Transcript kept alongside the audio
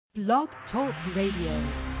Blog Talk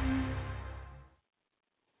Radio.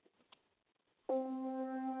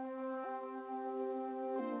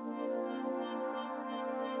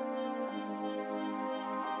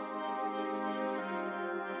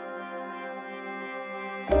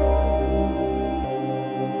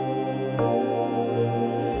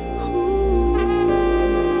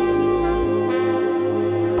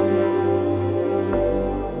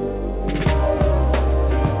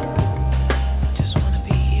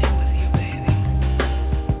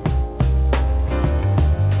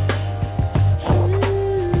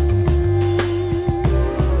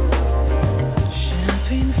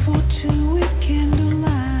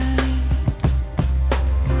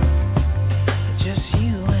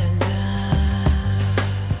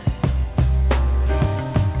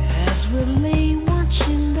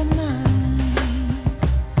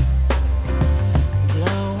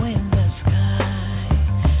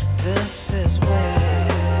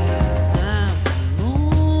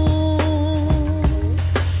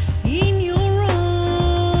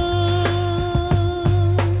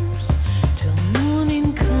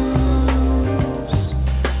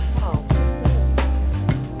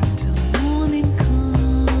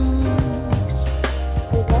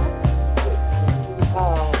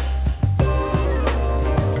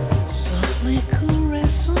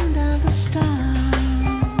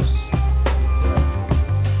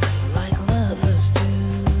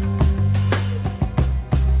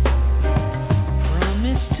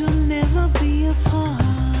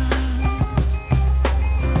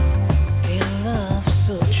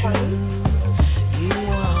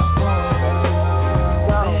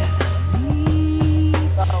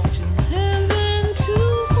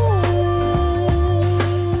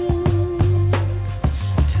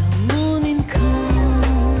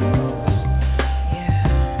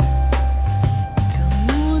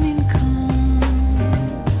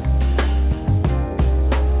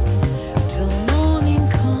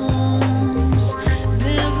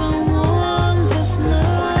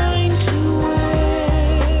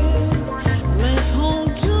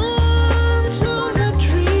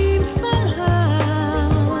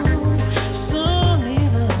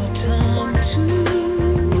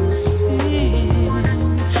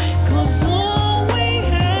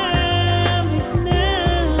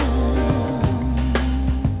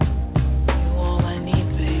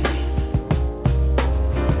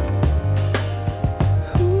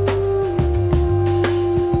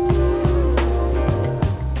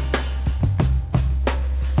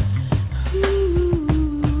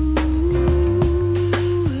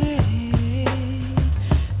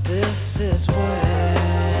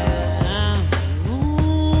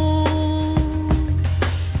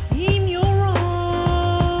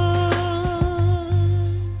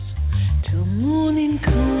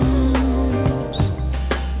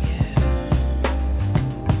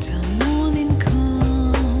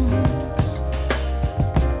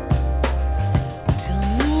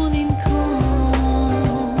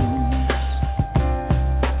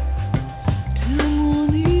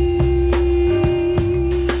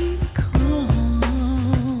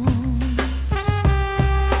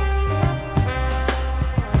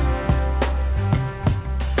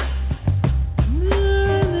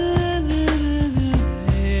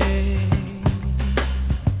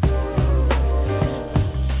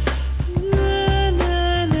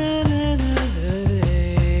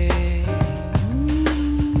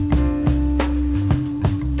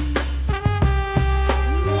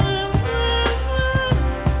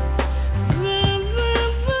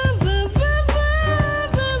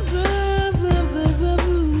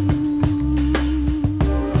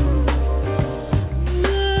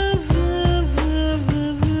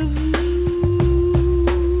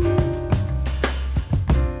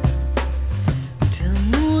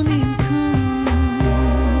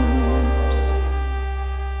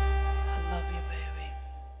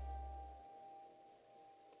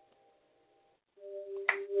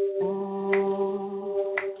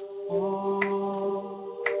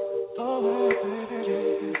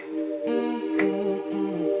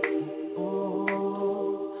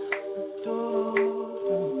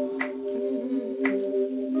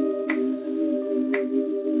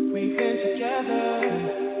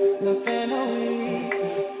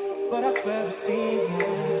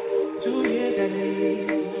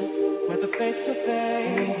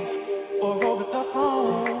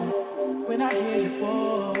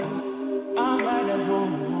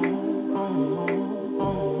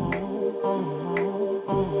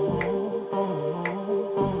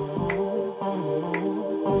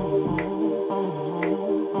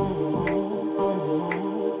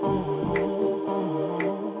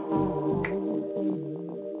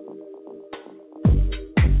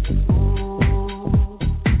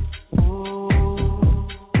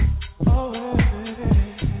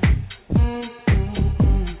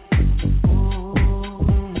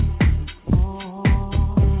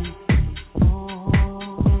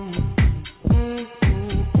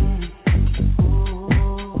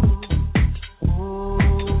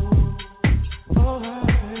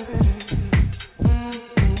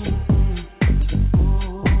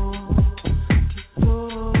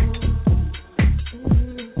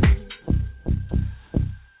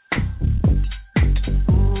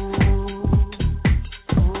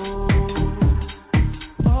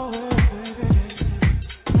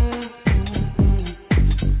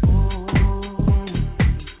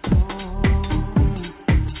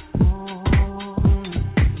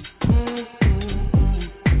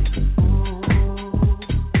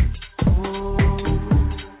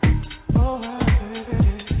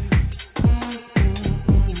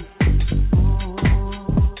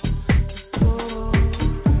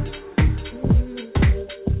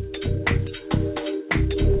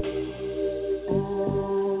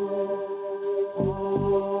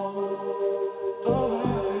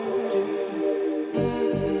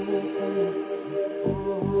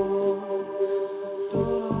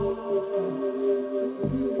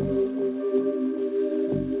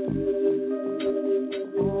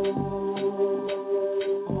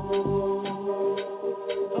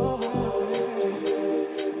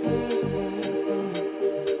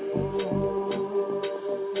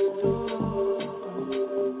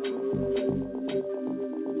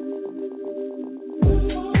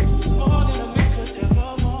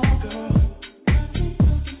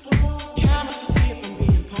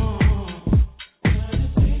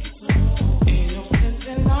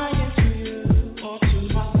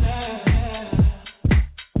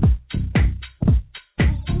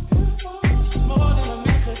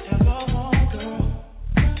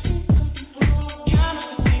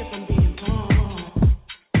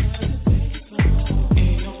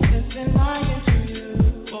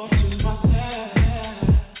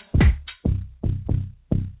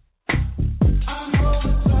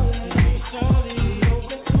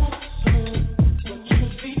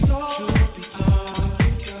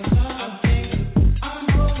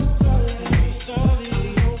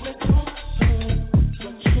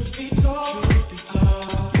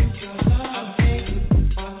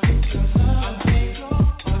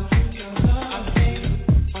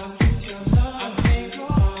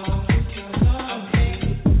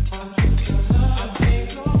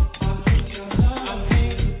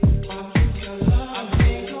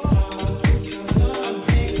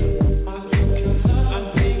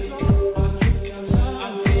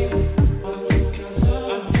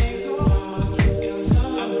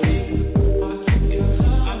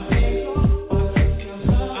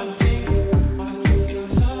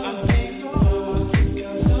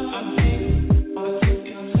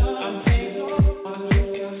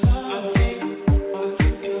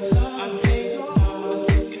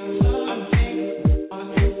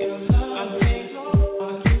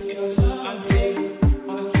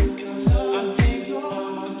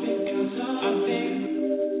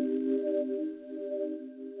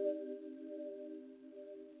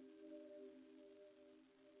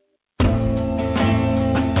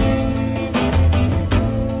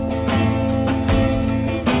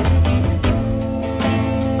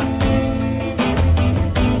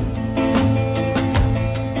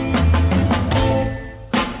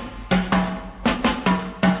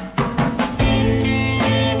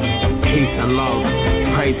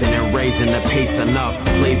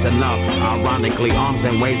 Ironically, arms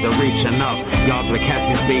and ways of reaching up. Yards with cats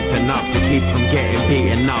is beef enough to keep from getting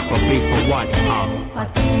beaten up. But beef for what?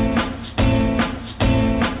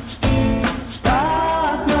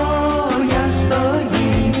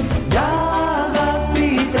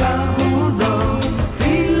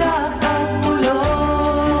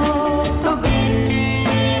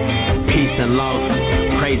 Peace and love,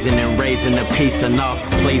 praising and raising the peace enough,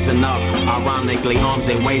 please enough. Ironically, arms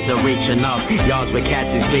and ways of reaching up. Yards with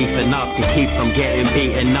cats is beef enough to keep from getting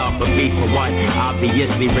beaten up. But beef for what?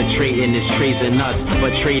 Obviously retreating is treasonous.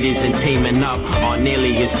 But treaties and teaming up are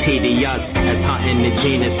nearly as tedious as hunting the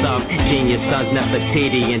genus of geniuses,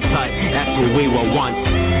 Nefertiti and Tut. That's who we were once.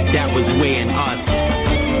 That was we and us,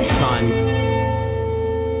 son.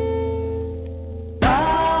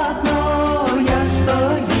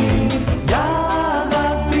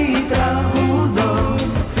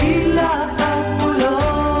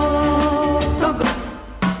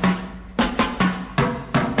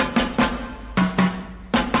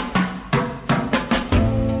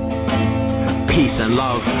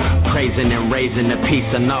 Praising and raising the peace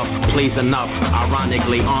enough, please enough.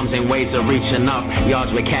 Ironically, arms and ways of reaching up. Yards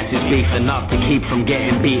with cats is beef enough to keep from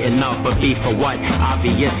getting beaten up. But beef for what?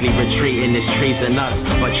 Obviously retreating is treasonous.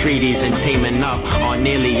 But treaties and teaming up are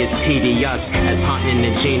nearly as tedious as hunting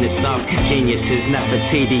the genus of geniuses,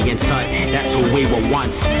 Nefertiti and Tut. That's who we were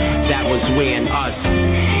once. That was we and us.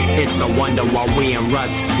 It's no wonder why we in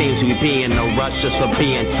ruts. Seems we be in a rush just for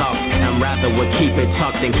being tough, and rather we'll keep it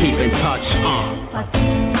tucked and keep in touch.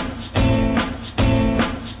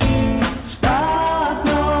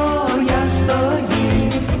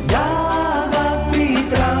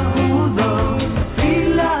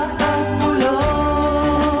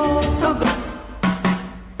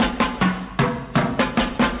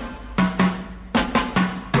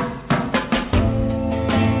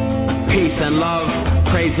 Peace and love.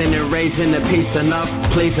 Praising and raising the peace enough,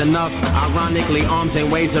 please enough. Ironically, arms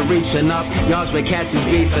and ways of reaching up. Yards with cats is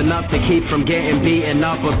beef enough to keep from getting beaten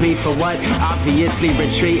up. But beef for what? Obviously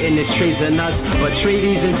retreating is treasonous. But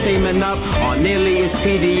treaties and teaming up are nearly as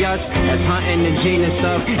tedious as hunting the genus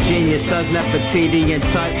of geniuses, Nefertiti and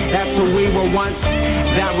Tut. That's who we were once.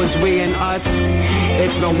 That was we and us.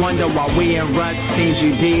 It's no wonder why we in ruts. Seems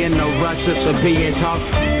you be in a rush just for being tough.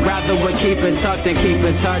 Rather we're keeping tucked than keep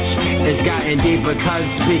in touch. It's gotten deeper cause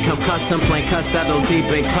become custom plain cuts settle deep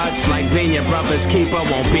in cuts. Like being your brother's keeper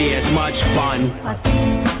won't be as much fun.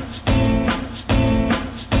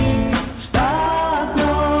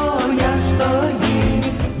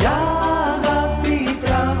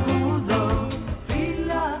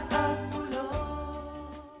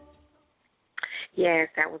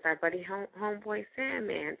 That was our buddy homeboy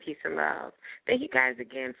Sandman. Peace and love. Thank you guys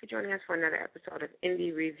again for joining us for another episode of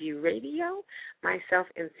Indie Review Radio. Myself,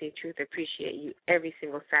 MC Truth, appreciate you every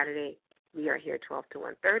single Saturday. We are here 12 to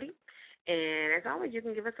 1:30. And as always, you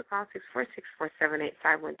can give us a call,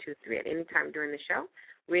 646-478-5123 at any time during the show.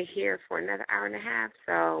 We're here for another hour and a half,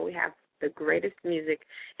 so we have the greatest music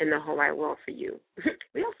in the whole wide world for you.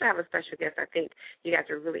 We also have a special guest. I think you guys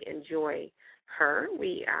will really enjoy her.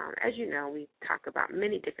 We, as you know, we talk about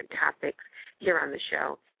many different topics here on the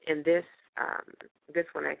show, and this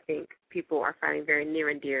one I think people are finding very near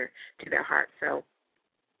and dear to their heart. So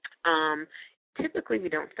typically we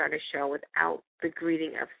don't start a show without the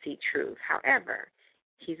greeting of C. Truth. However,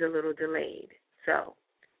 he's a little delayed, so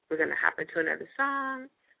we're going to hop into another song.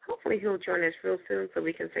 Hopefully he'll join us real soon so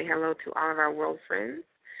we can say hello to all of our world friends,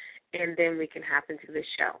 and then we can hop into the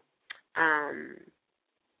show.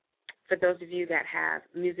 For those of you that have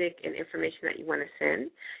music and information that you want to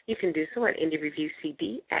send, you can do so at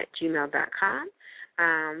indiereviewcd@gmail.com.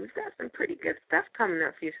 We've got some pretty good stuff coming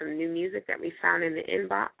up for you, some new music that we found in the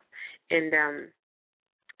inbox. And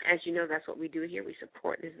as you know, that's what we do here. We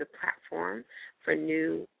support. This is a platform for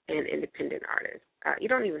new and independent artists. You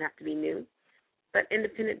don't even have to be new, but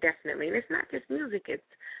independent definitely. And it's not just music. It's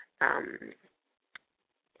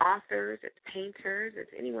authors, it's painters,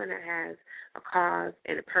 it's anyone that has a cause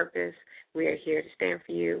and a purpose. We are here to stand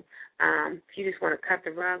for you. If you just want to cut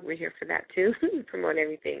the rug, we're here for that too. We promote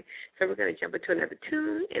everything. So we're going to jump into another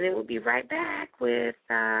tune, and then we'll be right back with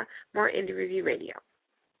more Indie Review Radio.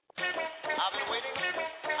 I've been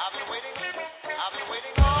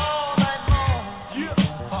waiting all night long. Yeah.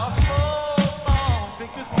 For so long.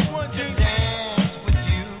 Think this is one to dance with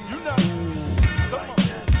you. You know. Come on.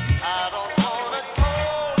 I don't wanna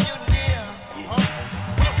hold you near.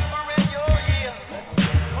 Whisper in your ear.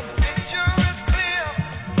 The picture is clear.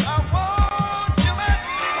 I want you, my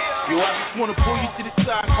dear. Yo, I just wanna pull you to the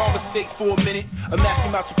side, conversate for a minute. I'm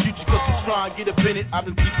asking about your future cause I'm trying to get up in it. I've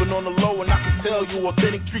been peeping on the low and I can tell you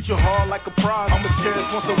authentic. Treat you hard like a prize. I'm a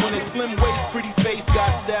chance once I win it. Slim waist, pretty face,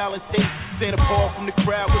 got style and taste. Stand apart from the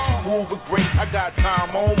crowd, but you move with grace. I got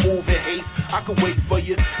time, I don't move in haste. I can wait for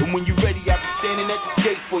you, and when you're ready, I'll be standing at the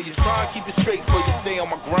gate for you. Try and keep it straight for you. Stay on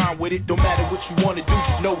my grind with it. Don't matter what you wanna do,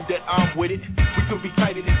 just know that I'm with it. We could be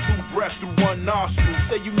tighter than two breaths through one nostril.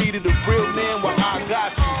 Say you needed a real man, well I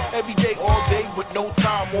got you. Every day, all day, with no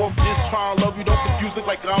time off. Just trying to love you, don't confuse it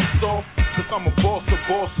like I'm soft. Cause I'm a boss of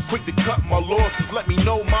bosses, quick to cut my losses. Let me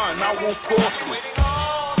know mine, I won't force it. Waiting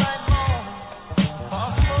all night long. For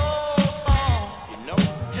so long. You know?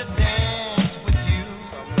 To dance with you.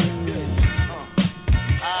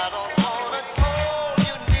 I don't wanna hold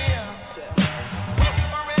you near.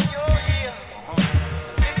 Whisper in your ear.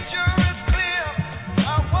 Picture is clear.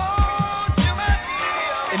 I want you, my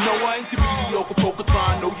dear. And no, I ain't too mediocre, poker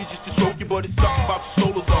trying. Know you just a joker, but it's something about your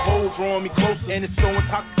soul as a whole drawing me closer. And it's so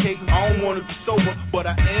intoxicating, I don't wanna be sober, but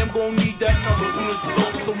I am gonna need that number soon as it's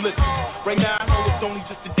over. So listen, right now I know it's only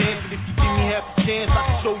just a dance, but if you give me half a chance, I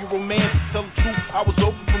can show you romance. To tell the truth, I was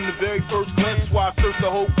open from the very first glance. That's why I searched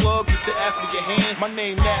the whole club just to ask for your hand. My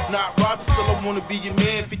name Nat, not Roger, still I wanna be your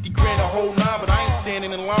man. 50 grand a whole nine, but I ain't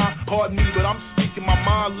standing in line. Pardon me, but I'm speaking my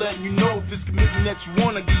mind, letting you know this commitment that you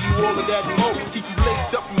want, I give you all of that and more. Keep you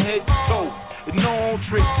laced up from head to toe. And no on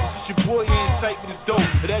tricks, it's your boy ain't tight with his dope.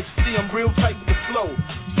 But as you see, I'm real tight with the flow.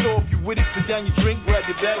 So if you with it, put down your drink, grab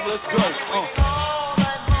your bag, let's go. All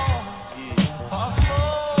night long. For so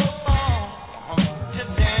long. To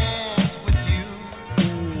dance with you.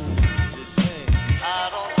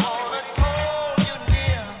 I don't wanna hold you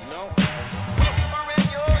near. No. Whisper in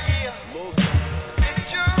your ear.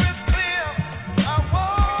 Picture is clear. I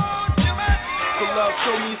want you, my dear. So love,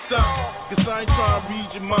 show me a sign, cause I ain't trying to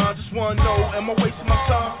read your mind. Just wanna know, am I wasting my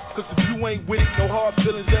time? Cause if you ain't with it, no hard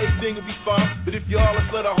feelings, everything will be fine. But if y'all,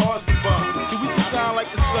 let's let our hearts combine. So we can shine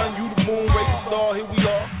like the sun, you the moon, raise the star, here we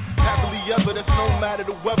are. Happily ever, that's no matter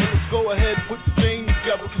the weather. Let's go ahead, put the thing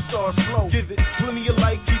together, can start slow. Give it plenty of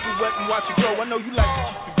light, keep it wet and watch it grow. I know you like to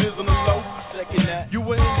keep your biz on the low. I second that. You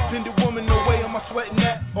an independent woman, no way am I sweating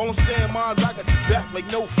that. All I'm saying, mine's I got your back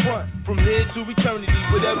like no front. From here to eternity,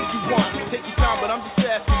 whatever you want. Take your time, but I'm just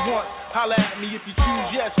asking once. Holla at me if you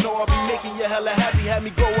choose yes. No, I'll be making you hella happy. Have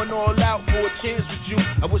me going all out for a chance with you.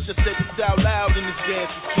 I wish I said this out loud in this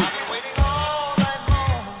dance with you. I've been waiting all night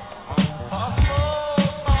long. For so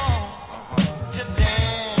long. To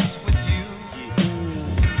dance with you.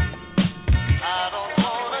 I don't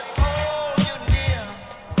wanna hold you near.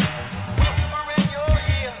 Whisper in your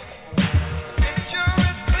ear. Picture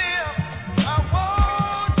is clear. I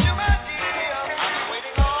want you, my dear. I've been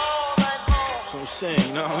waiting all night long. So I'm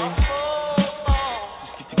saying, you know what I mean? For so long.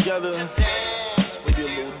 Let's get together, maybe a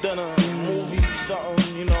little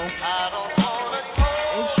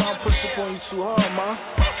too hard, ma.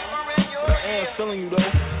 But I am feeling you, though. You know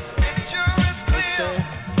what I'm saying?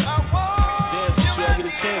 Dance with you, I get a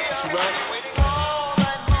chance with you, right?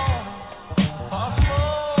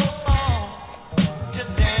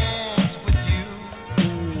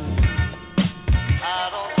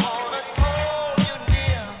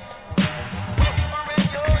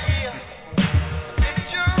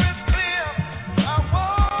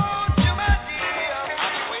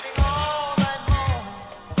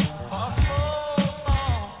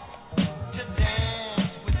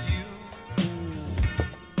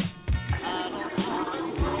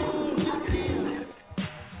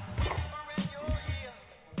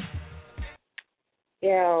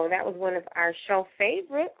 Yo, that was one of our show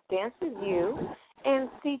favorites, Dance With You. And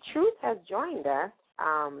see, Truth has joined us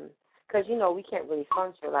because, you know, we can't really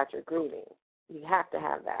function without your greeting. You have to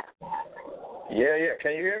have that. Yeah.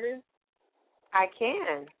 Can you hear me? I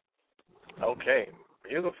can. Okay.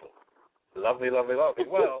 Beautiful. Lovely. Well,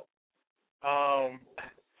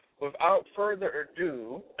 without further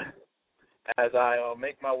ado, as I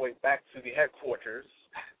make my way back to the headquarters,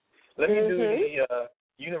 let me do the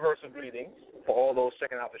universal greetings for all those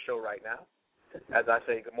checking out the show right now. As I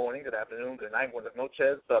say, good morning, good afternoon, good night, buenas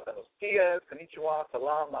noches, buenos dias, konnichiwa,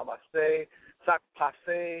 salam, namaste, sak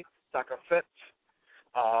passe, sakafet,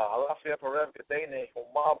 alafia parev, good day, ne,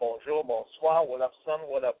 oma, bonjour, bonsoir, what up, son,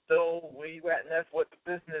 what up, doe, where you at, Ness, what the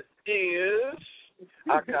business is,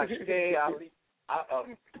 akashke,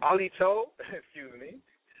 alito, excuse me,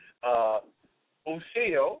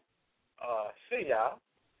 usio, siya,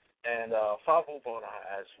 and Favovona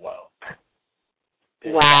as well.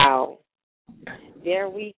 Wow. There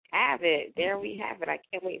we have it. I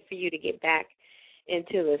can't wait for you to get back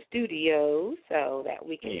into the studio so that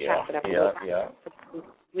we can chop it up.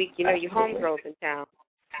 Week, you know, your homegirl's in town.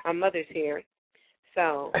 My mother's here.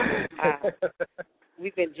 So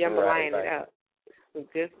we've been jambalaying it up. Some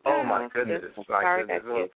good stuff. Oh, my goodness.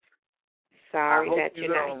 Sorry that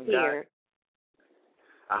you're not here.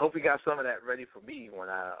 I hope you got some of that ready for me when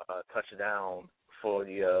I touch down for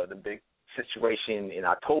the big situation in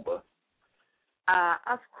October.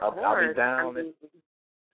 Of course. I'll be down.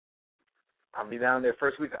 I'll be down there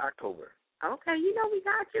first week of October. Okay, you know we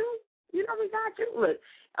got you. Look,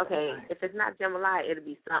 okay, if it's not jambalaya, it'll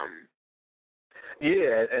be something.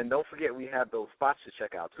 Yeah, and don't forget we have those spots to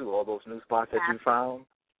check out too. All those new spots that you found.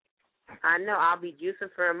 I know. I'll be juicing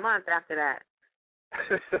for a month after that.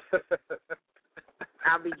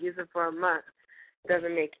 I'll be using for a month.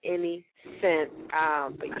 Doesn't make any sense.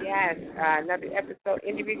 But yes, another episode,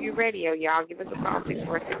 Indie Review Radio. Y'all give us a call,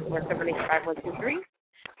 646-478-5123.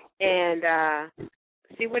 And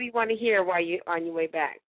see, what do you want to hear while you're on your way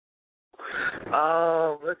back?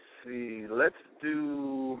 Let's see. Let's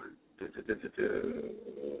do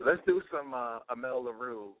some Amel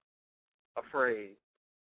LaRue, Afraid.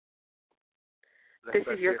 This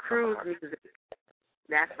is your cruise music.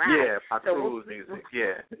 That's right. Yeah, my cruise music,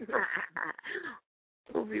 yeah.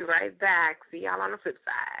 We'll be right back. See y'all on the flip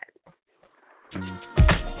side.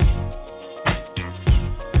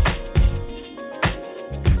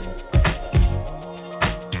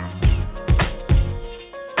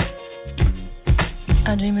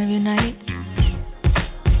 I dream of your night,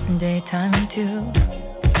 daytime too.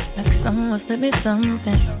 Like someone slipped me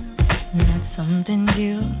something, not something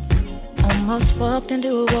new. Almost walked into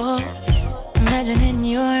a wall, imagining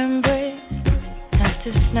your embrace. Have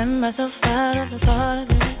to snap myself out of the thought of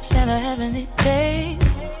it. And a heavenly day,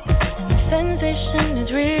 and the sensation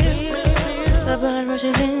is real. The blood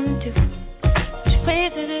rushes into each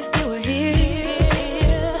place as if you were here.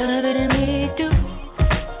 Elevating me to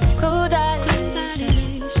cold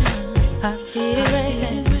isolation. I feel it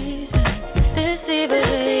racing. This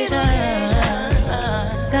civilization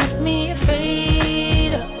got me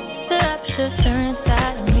afraid of the rapture stirring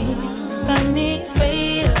inside of me. Got me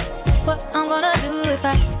afraid of what I'm gonna do if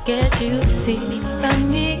I get you to see. Got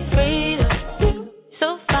me afraid of you,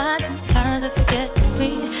 so fine sometimes I forget to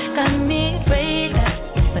breathe. Got me afraid that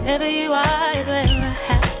whatever you are is where I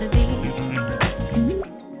have to be.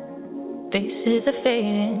 Faces are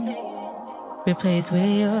fading, replaced with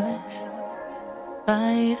yours.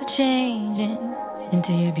 Bodies are changing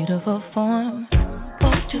into your beautiful form.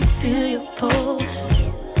 Want to feel your pulse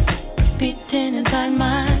beating inside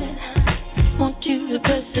mine. Want you to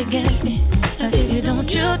press against me, and if you don't,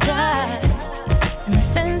 you'll die. And the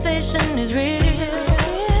sensation is real.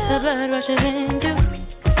 The blood rushes into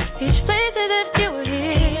each place as if you were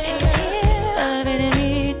here. Elevating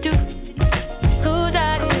me to cold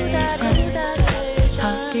isolation.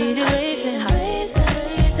 Heartbeat is racing.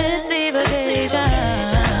 This evocation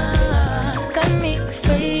got me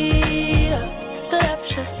afraid of the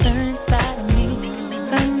rapture stirring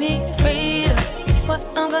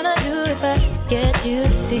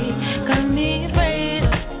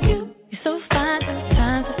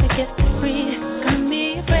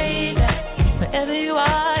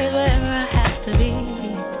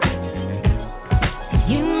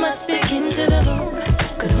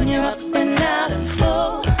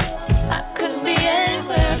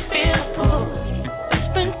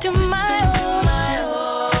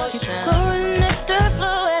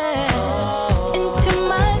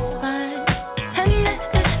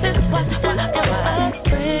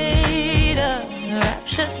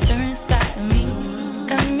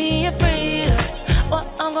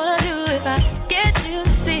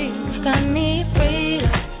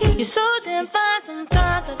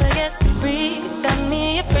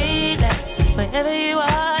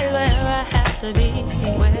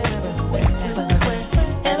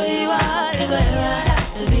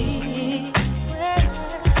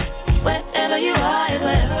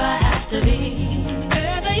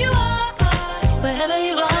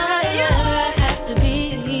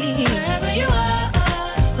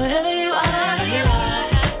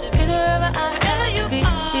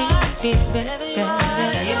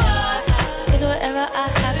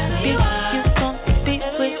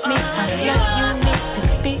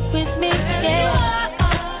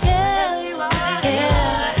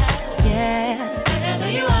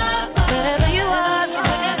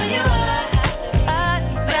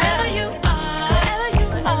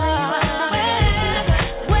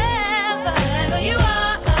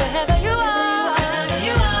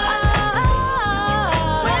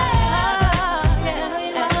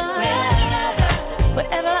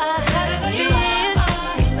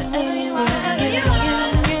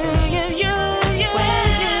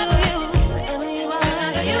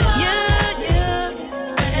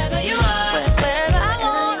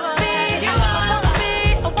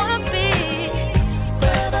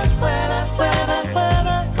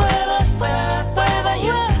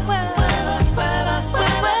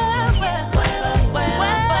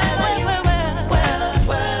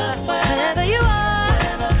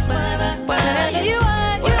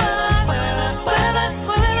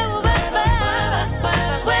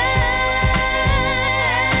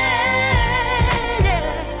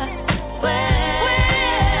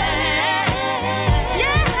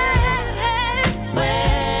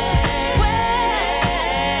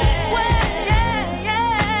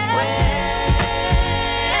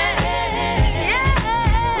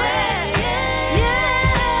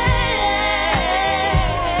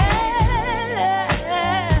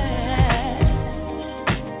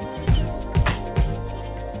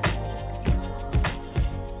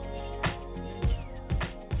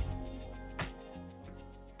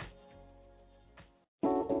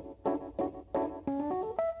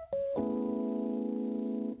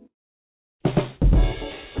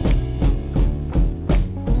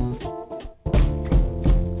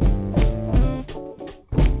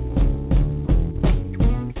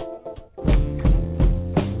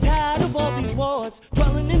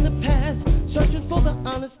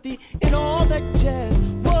honesty and all that jazz.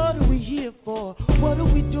 What are we here for? What are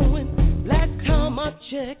we doing? Last time I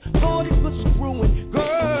checked, thought it was screwing,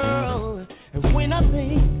 girl. And when I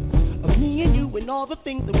think of me and you and all the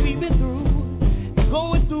things that we've been through, and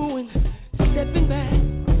going through and stepping back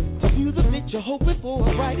to view the picture, hoping for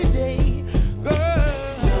a brighter day, girl.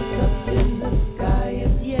 Look up in the sky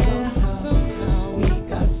and somehow we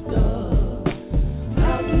got stuck.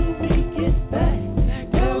 How do we get back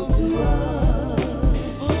down to love?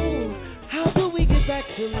 Oh, how do we get back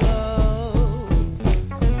to love?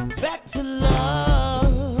 Back to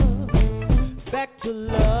love. Back to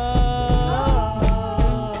love.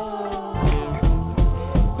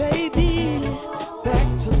 Baby, back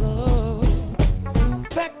to love.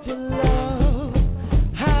 Back to love.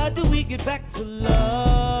 How do we get back to love?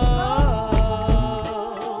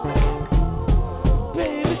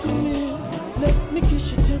 Baby, come here. Let me kiss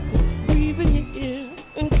your temple, breathe in your ear,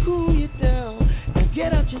 and cool you down. Now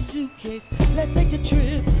get out your suitcase. Let's take a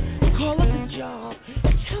trip. Call up the job.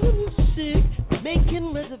 Tell them you're sick. Making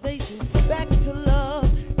reservations. Back to love.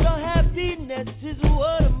 Your happiness is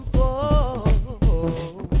what I'm for.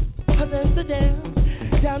 Cause Amsterdam,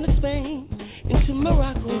 down to Spain, into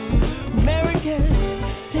Morocco, Americans,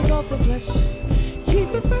 take off the flesh, keep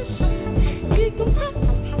it fresh, decompress.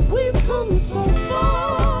 We've come so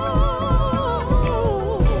far.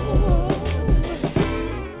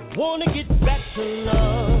 Wanna get back to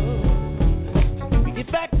love. We get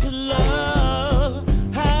back to love.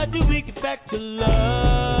 How do we get back to love?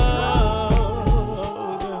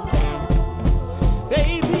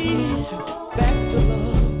 Baby, back to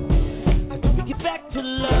love. How do we get back to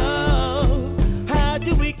love? How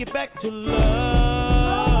do we get back to love?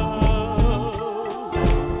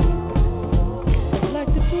 Like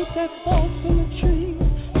the fruit that falls from the tree,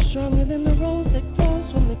 stronger than the rose that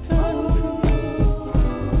falls from the concrete.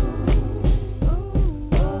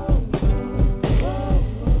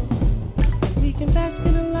 We can bask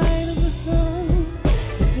in the light of the sun,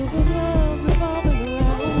 and feel the love revolving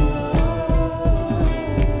around us.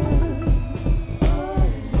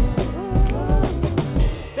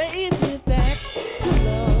 Baby, back to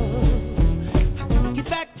love. How do we get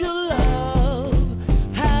back to love?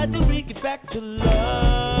 How do we get back to love?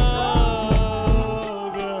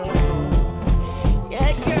 Girl?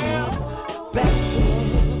 Yeah, girl, back to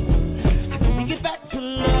love. How do we get back to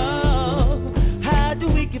love? How do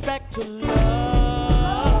we get back to love?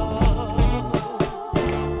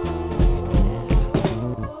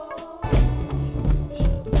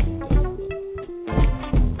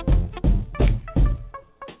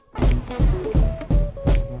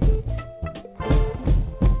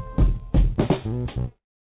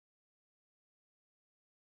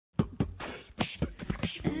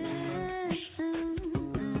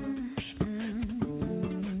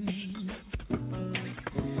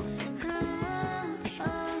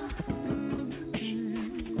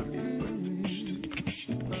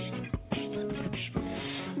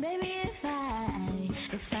 Baby,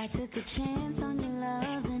 if I took a chance on your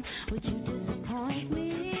loving, would you disappoint me?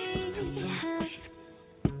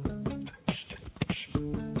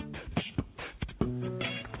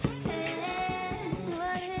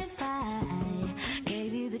 What if I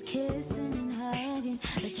gave you the kissing and hugging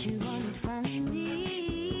that you wanted from me?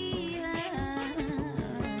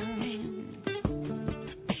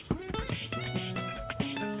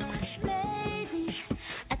 Maybe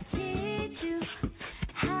I teach you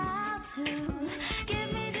how to give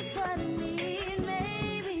me just what I need.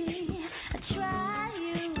 Maybe I try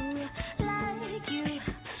you like you.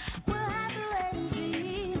 We'll have to wait and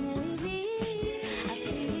see. Maybe I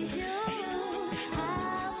teach you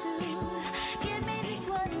how to give me just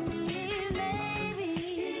what I need. Maybe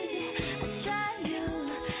I try you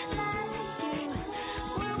like you.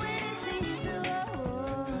 We'll wait and see.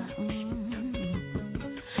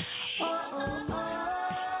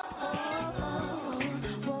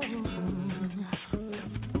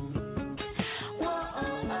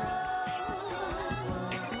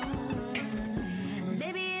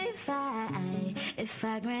 Baby, if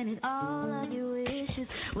I granted all of your wishes,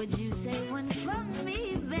 would you say one from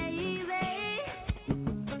me, baby?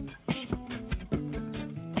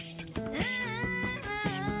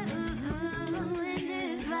 And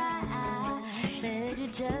if I fed you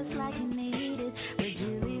just like you needed, would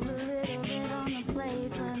you leave a little bit on the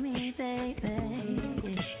plate for me, baby?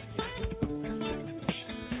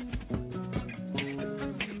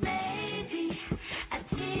 Maybe I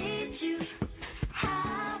teach you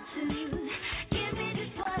how to give me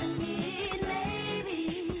just what I need. Maybe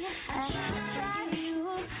I try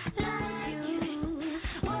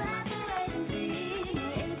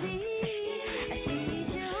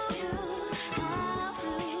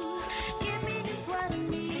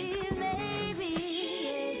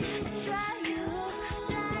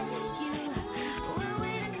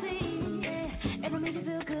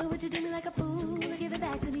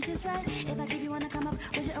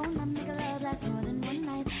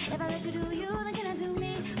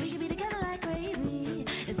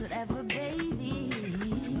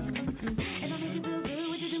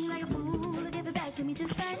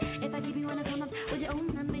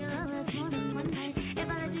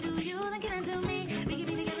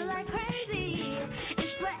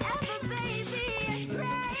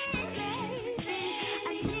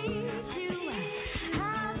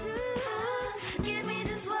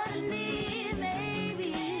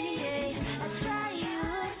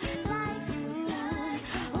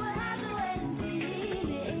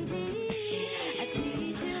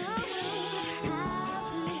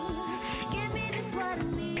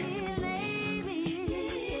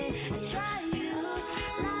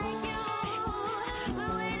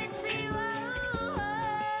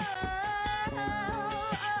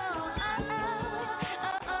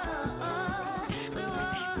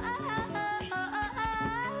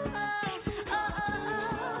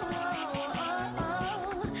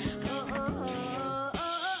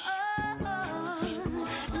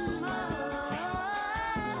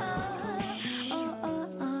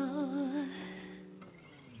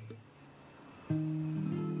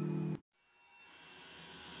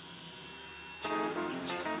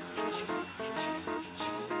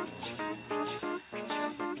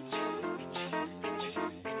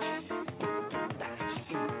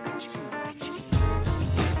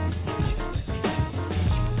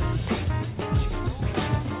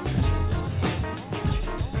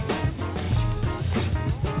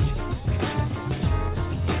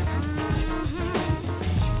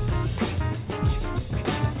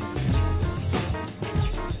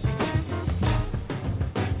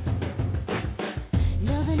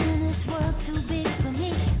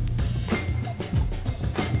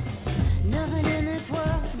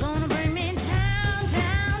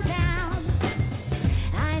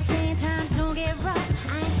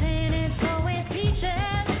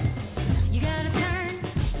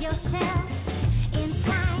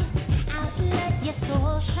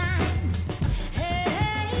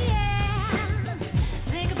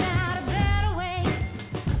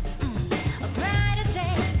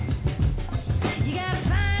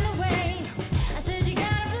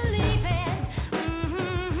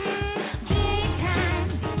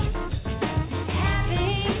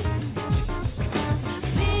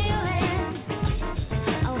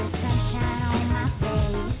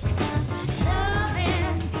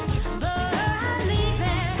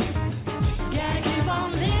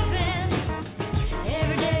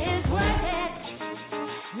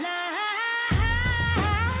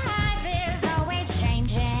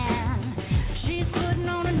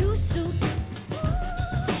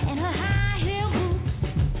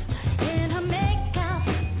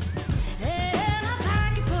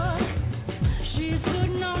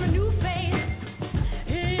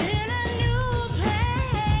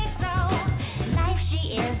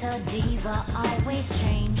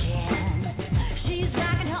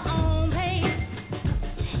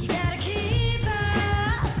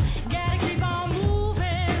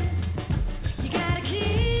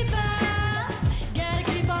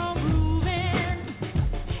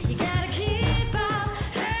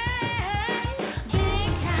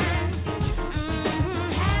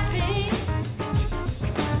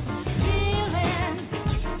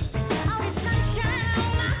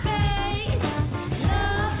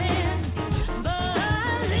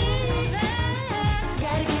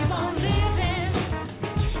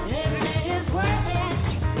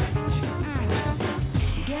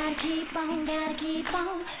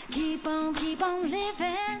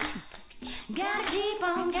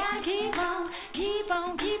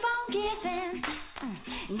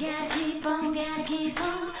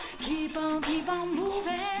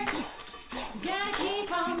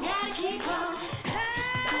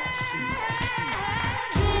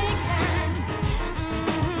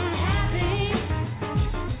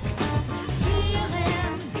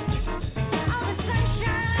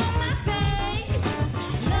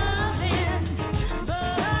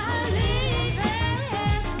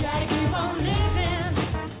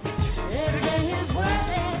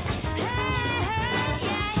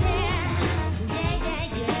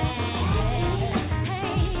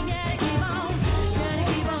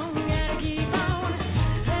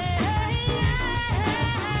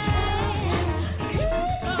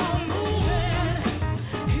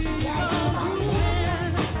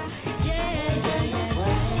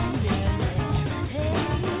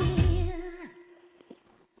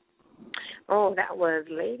Oh, that was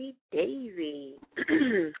Lady Daisy.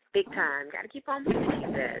 Big time. Got to keep on moving,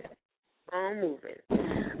 she said. On moving.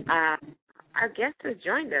 Our guest has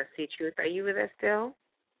joined us, C-Truth. Are you with us still?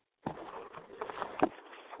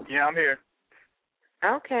 Yeah, I'm here.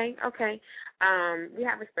 Okay. We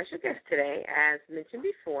have a special guest today, as mentioned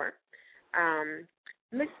before.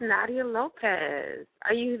 Miss Nadia Lopez.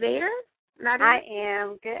 Are you there, Nadia? I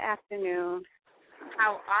am. Good afternoon.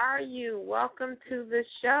 How are you? Welcome to the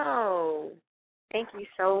show. Thank you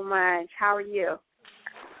so much. How are you?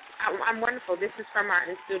 I'm wonderful. This is from our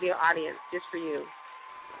in-studio audience, just for you.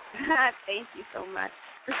 Thank you so much.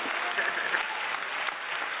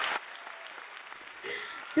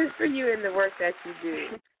 Just for you and the work that you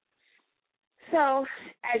do. So,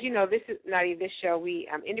 as you know, this is Nadia. This show, we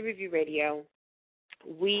Indie Review Radio.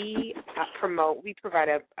 We provide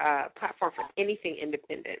a platform for anything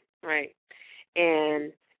independent, right?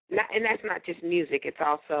 And that's not just music. It's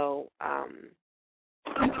also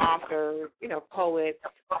authors, poets,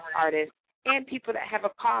 artists, and people that have a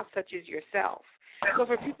cause such as yourself. So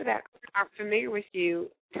for people that aren't familiar with you,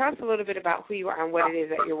 tell us a little bit about who you are and what it is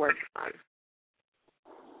that you're working on.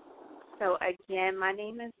 So, again, my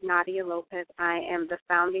name is Nadia Lopez. I am the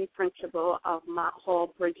founding principal of Mott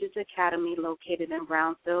Hall Bridges Academy located in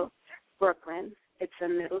Brownsville, Bklyn. It's a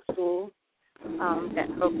middle school that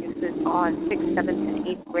focuses on 6th, 7th, and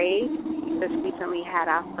 8th grade. Just recently had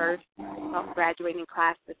our first graduating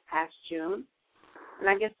class this past June. And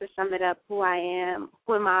I guess to sum it up, who am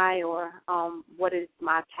I, or what is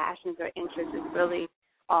my passions or interests is really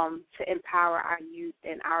to empower our youth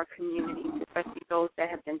and our community, especially those that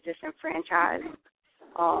have been disenfranchised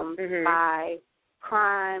by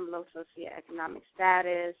crime, low socioeconomic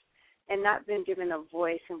status, and not been given a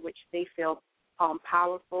voice in which they feel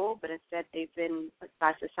powerful, but instead they've been,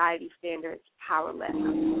 by society standards, powerless.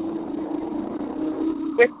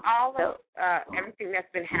 With all of everything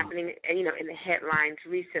that's been happening, in the headlines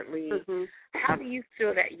recently, how do you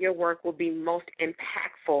feel that your work will be most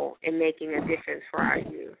impactful in making a difference for our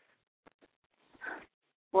youth?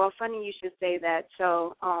 Well, funny you should say that.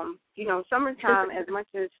 So, summertime, as much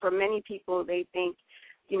as for many people they think,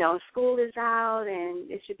 school is out and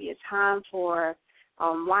it should be a time for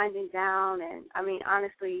winding down, and I mean,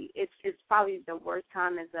 honestly, it's probably the worst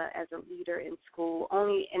time as a leader in school.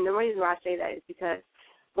 And the reason why I say that is because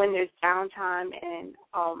when there's downtime, and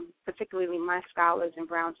particularly my scholars in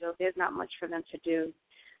Brownsville, there's not much for them to do.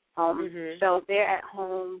 So they're at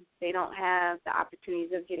home. They don't have the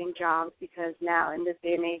opportunities of getting jobs because now in this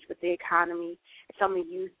day and age with the economy, some of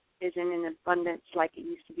youth isn't in abundance like it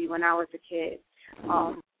used to be when I was a kid.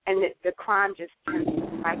 And the crime just tends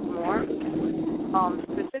to spike more.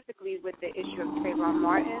 Specifically with the issue of Trayvon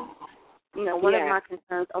Martin, one of my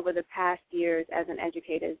concerns over the past years as an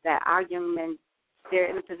educator is that our young men, they're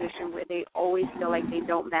in a position where they always feel like they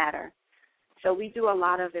don't matter. So we do a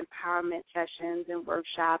lot of empowerment sessions and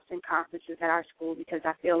workshops and conferences at our school because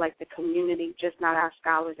I feel like the community, just not our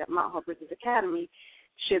scholars at Mott Hall Bridges Academy,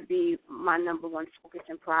 should be my number one focus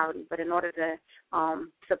and priority. But in order to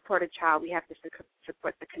support a child, we have to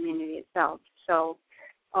support the community itself. So,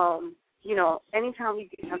 you know, anytime we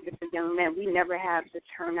get something for young men, we never have the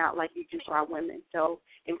turnout like we do for our women. So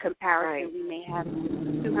in comparison, we may have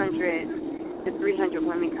 200 to 300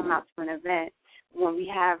 women come out to an event. When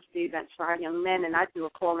we have the events for our young men, and I do a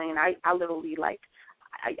calling, and I literally, like,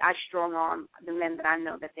 I strong arm the men that I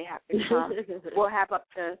know that they have to come. We'll have up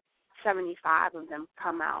to 75 of them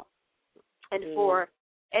come out. And for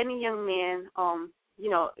any young man, you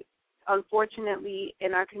know, unfortunately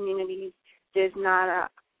in our communities, there's not a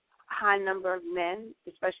high number of men,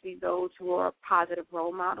 especially those who are positive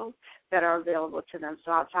role models, that are available to them.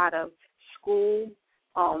 So outside of school,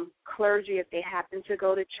 clergy, if they happen to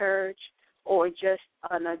go to church, or just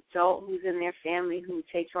an adult who's in their family who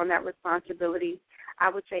takes on that responsibility, I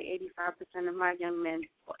would say 85% of my young men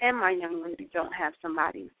and my young women don't have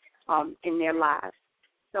somebody in their lives.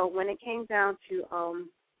 So when it came down to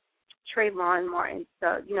Trayvon Martin,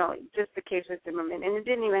 you know, just the case with Zimmerman, and it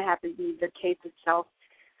didn't even have to be the case itself,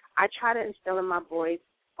 I try to instill in my boys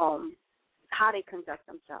how they conduct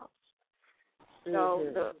themselves.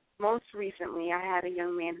 So most recently, I had a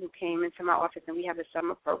young man who came into my office, and we have a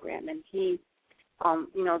summer program, and he,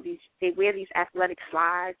 you know, they wear these athletic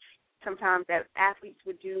slides sometimes that athletes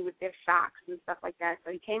would do with their socks and stuff like that.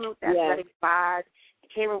 So he came in with the athletic slides. He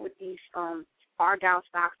came in with these Argyle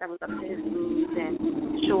socks that was up to his knees and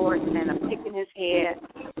shorts and a pick in his hair.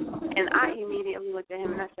 And I immediately looked at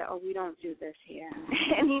him and I said, oh, we don't do this here.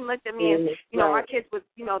 And he looked at me and, you know, our kids would,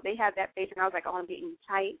 you know, they had that face, and I was like, oh, I'm getting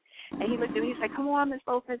tight. And he looked at me, he's like, come on, Miss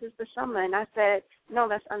Lopez, it's the summer. And I said, no,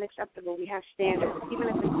 that's unacceptable. We have standards. Even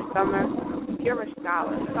if it's the summer, you're a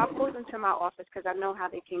scholar. So I pulled them to my office because I know how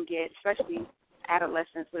they can get, especially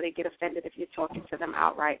adolescents, where they get offended if you're talking to them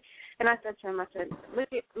outright. And I said to him, I said,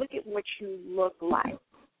 look at what you look like.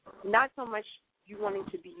 Not so much you wanting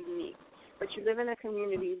to be unique, but you live in a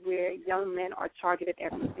community where young men are targeted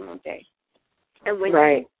every single day. And when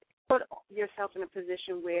you put yourself in a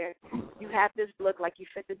position where you have this look like you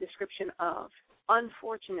fit the description of,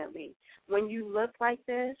 unfortunately, when you look like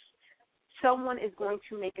this, someone is going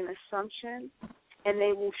to make an assumption, and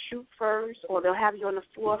they will shoot first, or they'll have you on the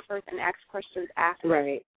floor first and ask questions after.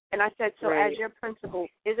 Right. And I said, so as your principal,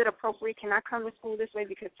 is it appropriate? Can I come to school this way?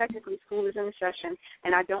 Because technically school is in session,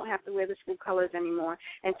 and I don't have to wear the school colors anymore.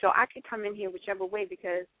 And so I could come in here whichever way,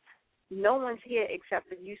 because no one's here except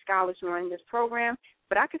for you scholars who are in this program.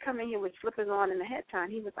 But I could come in here with slippers on and a head tie.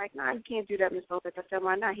 And he was like, nah, you can't do that, Ms. Lopez. I said,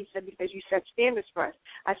 why not? He said, because you set standards for us.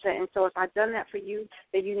 I said, and so if I've done that for you,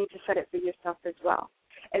 then you need to set it for yourself as well.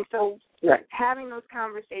 And so having those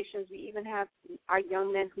conversations, we even have our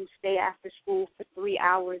young men who stay after school for 3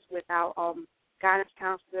 hours with our guidance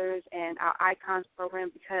counselors and our ICONS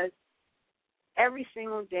program, because every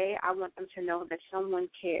single day I want them to know that someone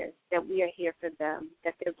cares, that we are here for them,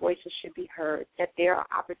 that their voices should be heard, that there are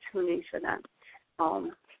opportunities for them.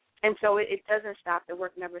 And so it doesn't stop. The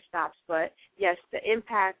work never stops. But, yes, the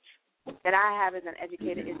impact that I have as an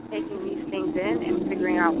educator is taking these things in and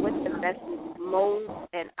figuring out what's the best modes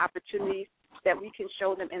and opportunities that we can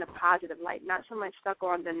show them in a positive light, not so much stuck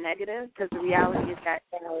on the negative, because the reality is that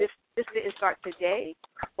this didn't start today,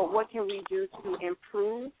 but what can we do to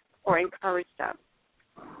improve or encourage them?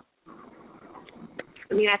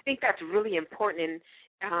 I mean, I think that's really important,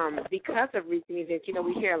 and because of recent events, you know,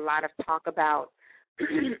 we hear a lot of talk about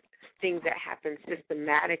things that happen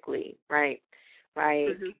systematically, right?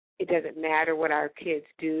 It doesn't matter what our kids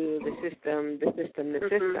do, the system.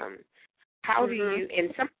 How do you,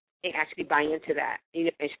 and some actually buy into that, you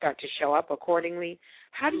know, and start to show up accordingly.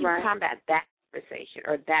 How do you combat that conversation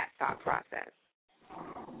or that thought process?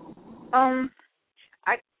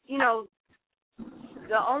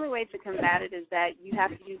 The only way to combat it is that you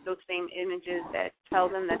have to use those same images that tell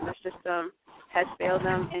them that the system has failed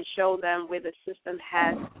them, and show them where the system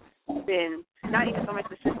has been, not even so much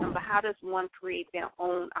the system, but how does one create their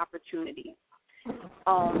own opportunity.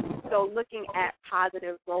 So looking at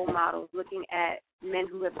positive role models, looking at men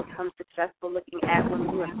who have become successful, looking at women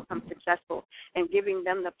who have become successful, and giving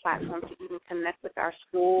them the platform to even connect with our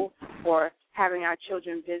school, or having our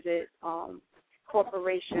children visit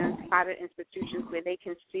corporations, private institutions where they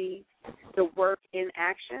can see the work in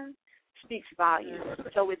action, speaks volumes.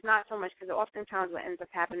 So it's not so much, because oftentimes what ends up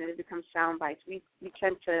happening is it becomes sound bites. We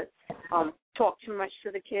tend to talk too much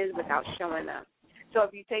to the kids without showing them. So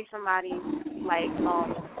if you take somebody like,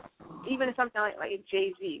 even something like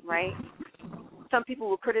Jay-Z, right? Some people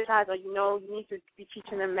will criticize, you need to be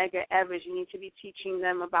teaching them Medgar Evers. You need to be teaching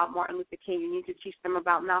them about Martin Luther King. You need to teach them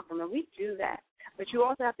about Malcolm. And we do that. But you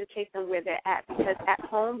also have to take them where they're at, because at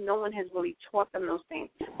home, no one has really taught them those things.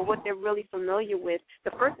 But what they're really familiar with,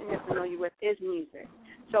 the first thing they're familiar with is music.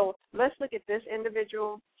 So let's look at this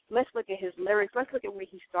individual. Let's look at his lyrics. Let's look at where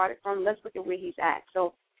he started from. Let's look at where he's at.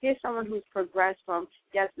 So here's someone who's progressed from,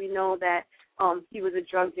 yes, we know that he was a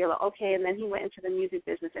drug dealer, okay, and then he went into the music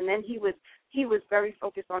business, and then he was very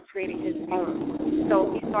focused on creating his own.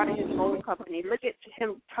 So he started his own company. Look at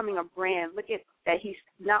him becoming a brand. Look at that he's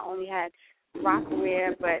not only had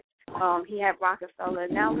Rockaware, but he had Rockefeller.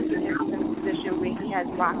 Now look at him in a position where he has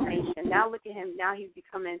Rock Nation. Now look at him. Now he's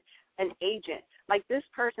becoming an agent. Like, this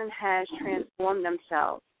person has transformed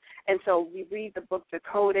themselves. And so we read the book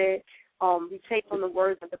Decoded. We take from the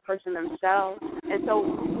words of the person themselves. And so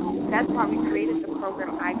that's why we created the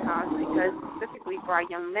program Icons, because specifically for our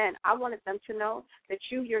young men, I wanted them to know that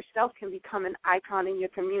you yourself can become an icon in your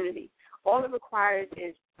community. All it requires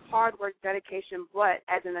is hard work, dedication, but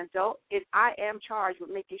as an adult, I am charged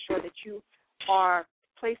with making sure that you are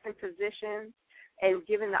placed in positions and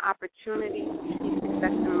given the opportunity to see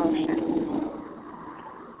success in motion.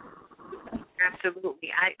 Absolutely.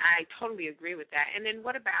 I totally agree with that. And then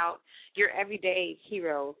what about your everyday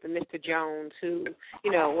heroes, the Mr. Jones, who,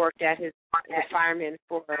 worked as a fireman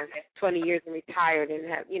for 20 years and retired and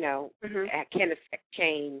have, can affect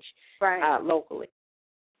change locally?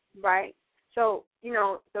 Right. So,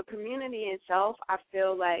 the community itself, I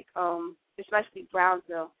feel like, especially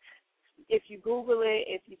Brownsville, if you Google it,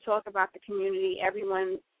 if you talk about the community,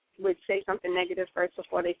 everyone would say something negative first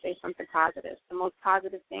before they say something positive. The most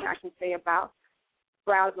positive thing I can say about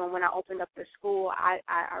Brownsville, when I opened up the school, I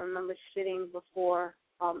remember sitting before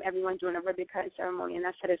everyone doing a ribbon cutting ceremony, and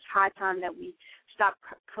I said it's high time that we stop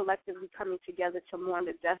collectively coming together to mourn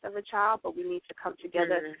the death of a child, but we need to come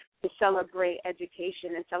together to celebrate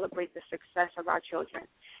education and celebrate the success of our children.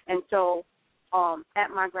 And so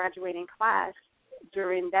at my graduating class,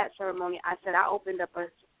 during that ceremony, I said I opened up a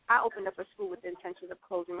school with the intention of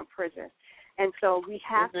closing a prison. And so we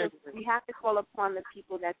have to call upon the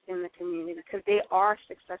people that's in the community, because they are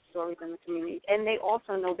success stories in the community, and they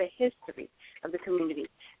also know the history of the community.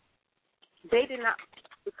 They did not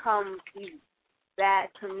become these bad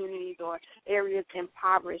communities or areas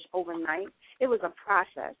impoverished overnight. It was a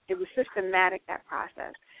process. It was systematic, that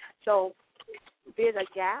process. So there's a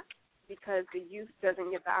gap, because the youth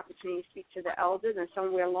doesn't get the opportunity to speak to the elders, and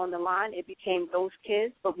somewhere along the line it became those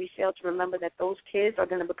kids, but we fail to remember that those kids are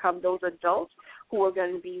going to become those adults who are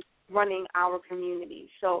going to be running our community.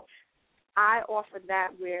 So I offer that,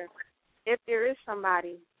 where if there is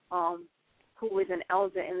somebody who is an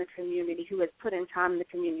elder in the community, who has put in time in the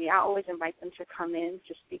community, I always invite them to come in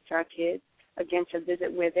to speak to our kids, again, to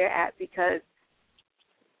visit where they're at, because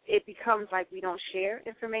it becomes like we don't share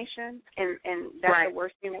information, and that's the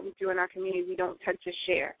worst thing that we do in our community. We don't tend to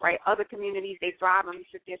share, right? Other communities, they thrive, and we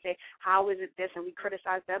sit there and say, how is it this, and we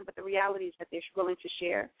criticize them, but the reality is that they're willing to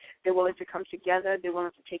share. They're willing to come together. They're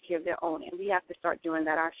willing to take care of their own, and we have to start doing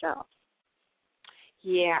that ourselves.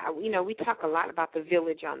 Yeah, we talk a lot about the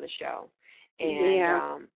village on the show,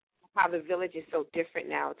 and how the village is so different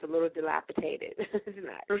now. It's a little dilapidated. It's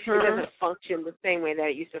not. It doesn't function the same way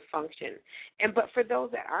that it used to function. But for those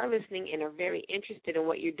that are listening and are very interested in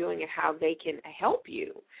what you're doing and how they can help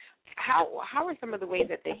you, how are some of the ways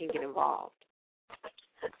that they can get involved?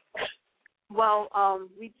 Well,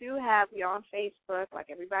 we are on Facebook like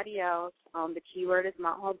everybody else. The keyword is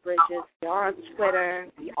Mott Hall Bridges. We are on Twitter.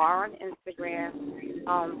 We are on Instagram.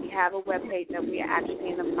 We have a webpage that we are actually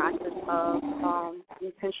in the process of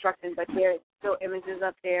constructing, but there are still images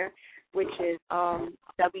up there, which is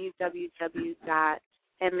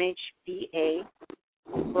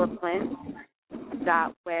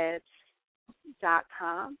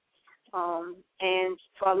www.mhbabklyn.webs.com. And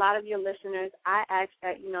for a lot of your listeners, I ask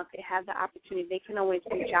that, if they have the opportunity, they can always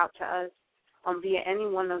reach out to us via any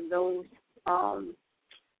one of those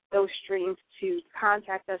streams to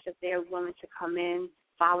contact us if they are willing to come in,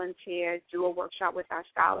 volunteer, do a workshop with our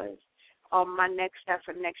scholars. My next step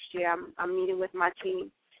for next year, I'm meeting with my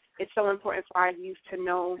team. It's so important for our youth to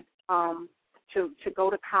know to go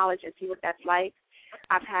to college and see what that's like.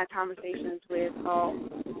 I've had conversations with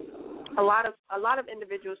a lot of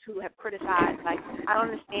individuals who have criticized, like, I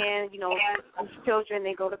don't understand, these children,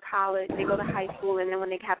 they go to college, they go to high school, and then when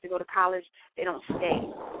they have to go to college, they don't stay.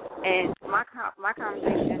 And my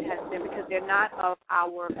conversation has been, because they're not of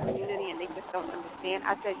our community and they just don't understand,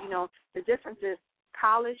 I said, the difference is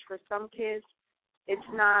college for some kids, it's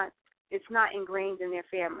not ingrained in their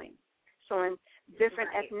family. So in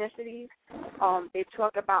different ethnicities, they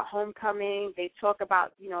talk about homecoming, they talk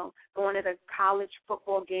about, going to the college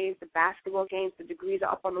football games, the basketball games, the degrees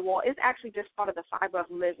are up on the wall. It's actually just part of the fiber of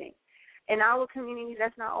living. in our community,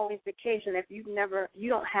 that's not always the case. And if you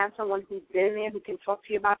don't have someone who's been there who can talk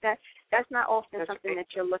to you about that, that's not often something that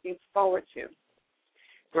you're looking forward to.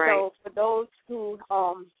 Right. So for those who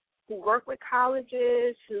work with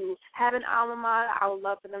colleges, who have an alma mater, I would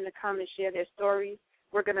love for them to come and share their stories.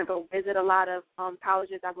 We're going to go visit a lot of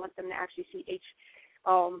colleges. I want them to actually see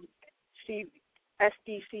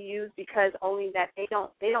SBCUs, because only that they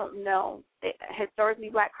don't know. Historically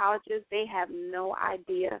black colleges, they have no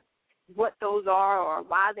idea what those are or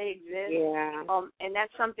why they exist. Yeah. And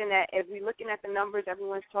that's something that if we're looking at the numbers,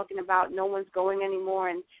 everyone's talking about no one's going anymore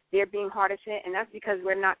and they're being hardest hit, and that's because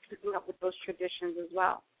we're not keeping up with those traditions as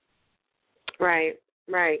well. Right,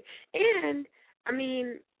 right. And, I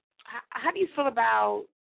mean, how do you feel about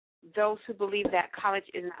those who believe that college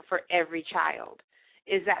is not for every child?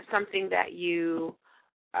 Is that something that you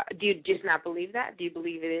do you just not believe that? Do you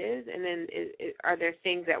believe it is? And then are there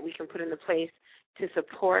things that we can put into place to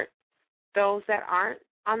support those that aren't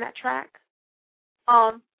on that track?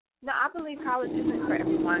 No, I believe college isn't for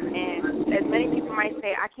everyone. And as many people might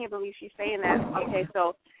say, I can't believe she's saying that. Okay,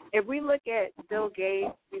 so if we look at Bill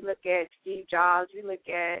Gates, we look at Steve Jobs, we look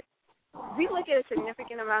at a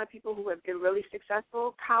significant amount of people who have been really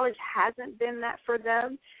successful, college hasn't been that for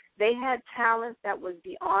them. They had talent that was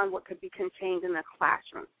beyond what could be contained in the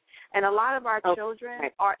classroom. And a lot of our children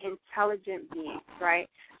are intelligent beings, right?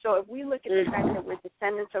 So if we look at the fact that we're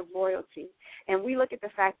descendants of royalty, and we look at the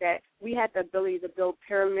fact that we had the ability to build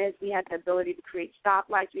pyramids, we had the ability to create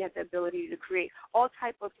stoplights, we had the ability to create all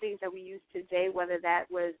type of things that we use today, whether that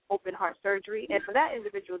was open heart surgery. And for that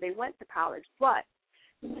individual, they went to college. But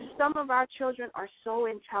some of our children are so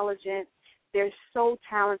intelligent, they're so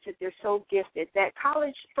talented, they're so gifted, that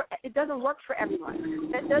college, it doesn't work for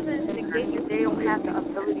everyone. That doesn't negate that they don't have the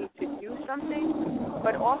ability to do something,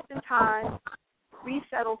 but oftentimes we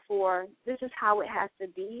settle for this is how it has to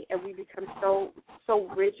be, and we become so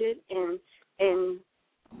rigid in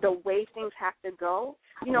the way things have to go.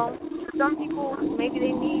 You know, some people, maybe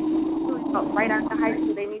they need to, right after high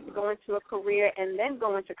school, they need to go into a career and then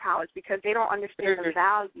go into college because they don't understand the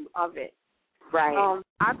value of it. Right.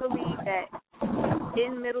 I believe that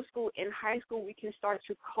in middle school, in high school, we can start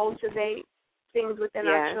to cultivate things within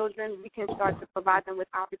our children. We can start to provide them with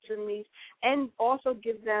opportunities and also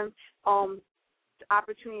give them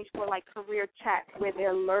opportunities for, like, career tech where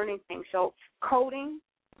they're learning things. So coding,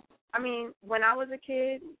 I mean, when I was a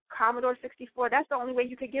kid, Commodore 64, that's the only way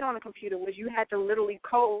you could get on a computer was you had to literally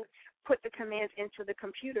code, put the commands into the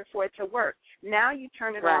computer for it to work. Now you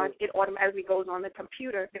turn it on, it automatically goes on the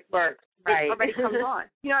computer. It works. It already comes on.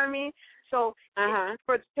 You know what I mean? So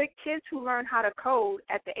for the kids who learn how to code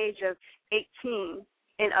at the age of 18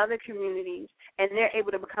 in other communities and they're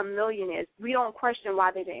able to become millionaires, we don't question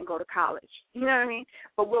why they didn't go to college. You know what I mean?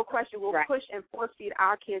 But we'll push and force feed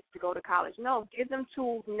our kids to go to college. No, give them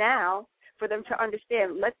tools now for them to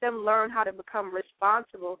understand. Let them learn how to become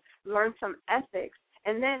responsible, learn some ethics,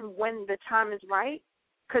 and then when the time is right,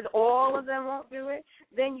 because all of them won't do it,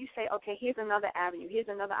 then you say, okay, here's another avenue, here's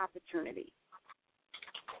another opportunity.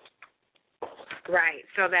 Right.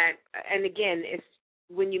 So that, and again, it's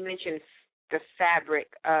when you mention the fabric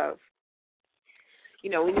of, you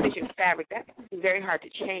know, when you mention fabric, that's very hard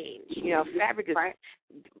to change. You know, fabric is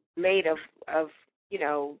made of, you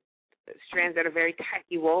know, strands that are very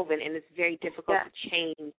tightly woven, and it's very difficult to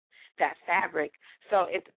change that fabric. So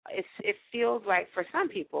it feels like for some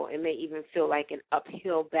people it may even feel like an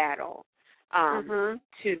uphill battle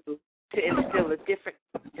to instill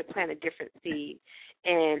to plant a different seed.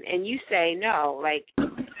 And you say no, like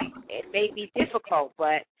it may be difficult,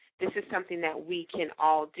 but this is something that we can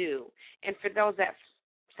all do. And for those that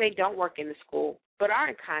say don't work in the school but are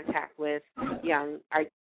in contact with young,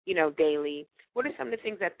 you know, daily, what are some of the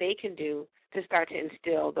things that they can do to start to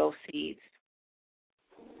instill those seeds?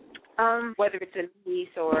 Whether it's a niece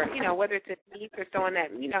or, you know, whether it's a niece or someone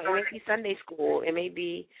that, you know, it may be Sunday school, it may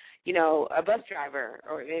be, you know, a bus driver,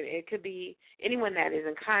 or it could be anyone that is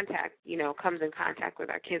in contact, you know, comes in contact with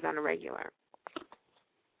our kids on a regular.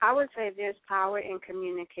 I would say there's power in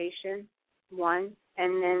communication, one,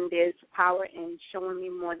 and then there's power in showing me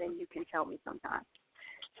more than you can tell me sometimes.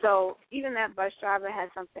 So even that bus driver has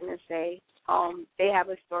something to say. They have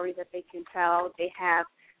a story that they can tell. They have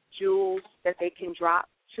jewels that they can drop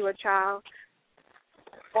to a child.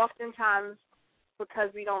 Oftentimes, because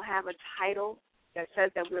we don't have a title that says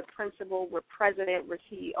that we're principal, we're president, we're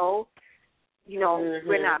CEO, you know,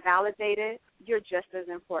 we're not validated, you're just as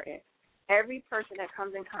important. Every person that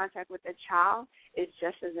comes in contact with a child is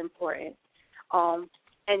just as important.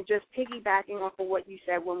 And just piggybacking off of what you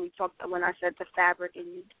said when I said the fabric,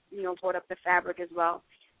 and you know, brought up the fabric as well.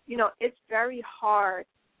 You know, it's very hard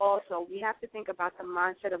also we have to think about the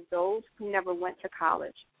mindset of those who never went to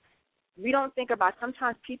college. We don't think about,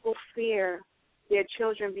 sometimes people fear their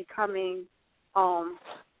children becoming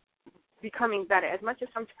better. As much as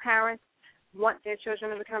some parents want their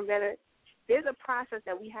children to become better, there's a process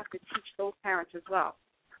that we have to teach those parents as well.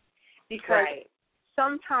 Because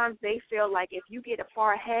sometimes they feel like if you get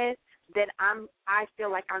far ahead, then I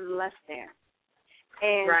feel like I'm less than.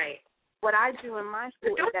 And what I do in my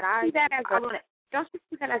school is that don't you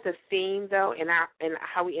see that as a theme though in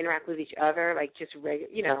how we interact with each other, like just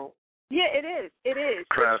regular, you know? Yeah, it is. It is.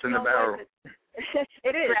 Crabs in the barrel. It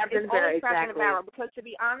is. It's always crabs in the barrel. Because to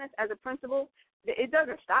be honest, as a principal, it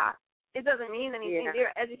doesn't stop. It doesn't mean anything. Yeah. There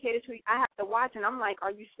are educators who I have to watch, and I'm like,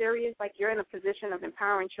 are you serious? Like, you're in a position of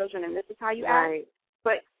empowering children, and this is how you act?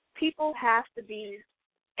 But people have to be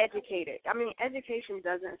educated. I mean, education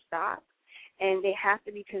doesn't stop, and they have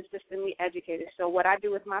to be consistently educated. So what I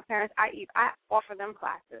do with my parents, I offer them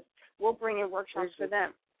classes. We'll bring in workshops for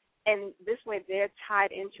them. And this way they're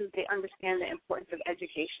tied into, they understand the importance of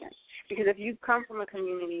education. Because if you come from a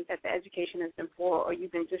community that the education has been poor or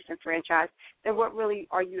you've been disenfranchised, then what really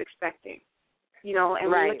are you expecting? You know,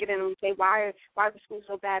 and we look at it and we say, why is the school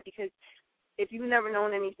so bad? Because if you've never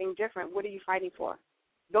known anything different, what are you fighting for?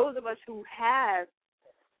 Those of us who have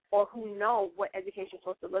or who know what education is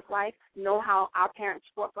supposed to look like, know how our parents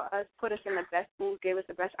fought for us, put us in the best schools, gave us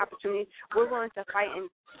the best opportunities, we're willing to fight and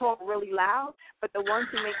talk really loud, but the ones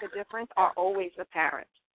who make the difference are always the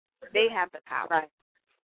parents. They have the power. Right.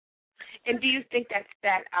 And do you think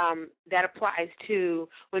that applies to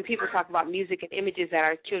when people talk about music and images that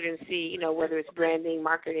our children see, you know, whether it's branding,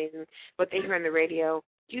 marketing, what they hear on the radio?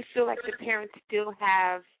 Do you feel like the parents still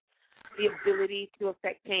have the ability to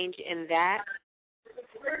affect change in that?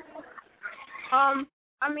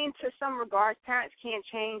 I mean, to some regards, parents can't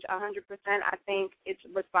change 100%. I think it's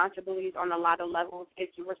responsibilities on a lot of levels.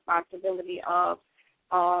 It's a responsibility of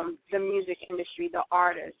the music industry, the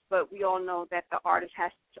artist. But we all know that the artist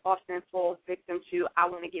has to often fall victim to, I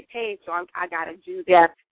want to get paid, so I got to do this. Yeah.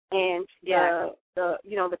 And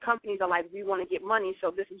the companies are like, we want to get money,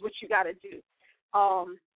 so this is what you got to do.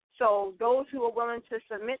 So those who are willing to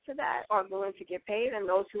submit to that are willing to get paid, and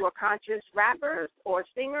those who are conscious rappers or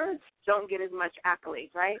singers don't get as much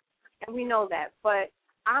accolades, right? And we know that. But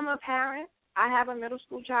I'm a parent. I have a middle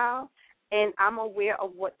school child, and I'm aware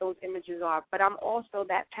of what those images are. But I'm also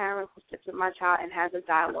that parent who sits with my child and has a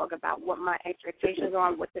dialogue about what my expectations are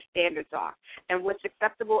and what the standards are and what's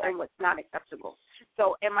acceptable and what's not acceptable.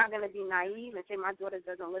 So am I going to be naive and say my daughter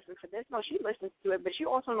doesn't listen to this? No, she listens to it, but she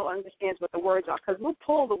also understands what the words are because we'll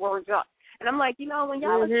pull the words up. And I'm like, you know, when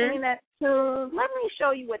y'all are singing that tune, let me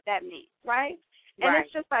show you what that means, right? And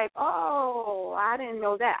it's just like, oh, I didn't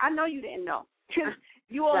know that. I know you didn't know because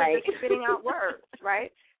you all are just spitting out words,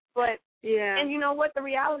 right? But, and you know what? The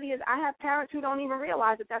reality is I have parents who don't even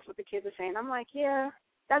realize that that's what the kids are saying. I'm like, yeah,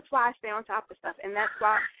 that's why I stay on top of stuff. And that's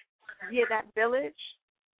why, that village.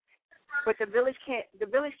 But the village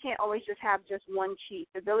can't always just have just one chief.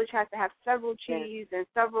 The village has to have several chiefs and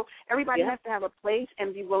everybody has to have a place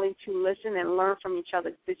and be willing to listen and learn from each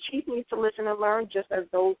other. The chief needs to listen and learn just as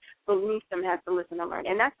those beneath them have to listen and learn.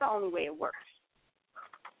 And that's the only way it works.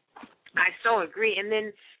 I so agree. And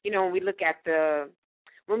then, you know, when we look at the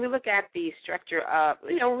structure of,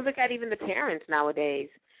 you know, when we look at even the parents nowadays,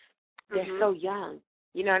 they're so young.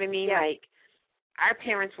 You know what I mean? Yeah. Like, our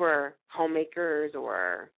parents were homemakers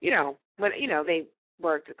or, you know, but, you know, they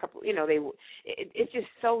worked a couple, you know, it's just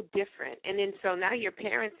so different. And then so now your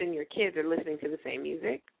parents and your kids are listening to the same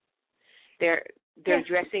music. They're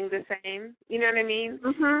dressing the same. You know what I mean?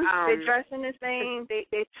 They're dressing the same.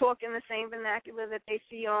 They talk in the same vernacular that they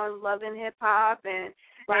see on Love and Hip Hop and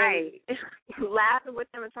laughing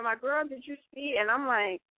with them and talking about, girl, did you see? And I'm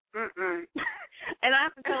like, And I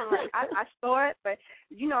have to tell them, like, I saw it, but,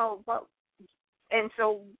 you know, and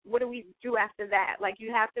so what do we do after that? Like,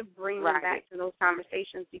 you have to bring them back to those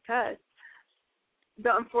conversations because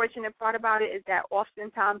the unfortunate part about it is that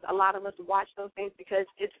oftentimes a lot of us watch those things because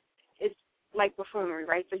it's like buffoonery,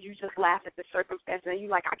 right? So you just laugh at the circumstance and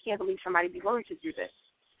you're like, I can't believe somebody be willing to do this.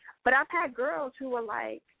 But I've had girls who are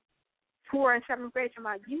in 7th grade talking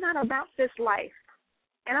about, you're not about this life.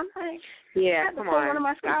 And I'm like, I had to call one of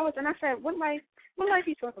my scholars and I said, what life are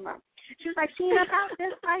you talking about? She was like, she ain't about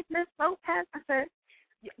this life, Miss Lopez. I said,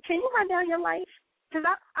 can you run down your life? Because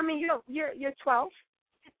I mean, you're 12,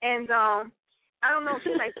 and I don't know.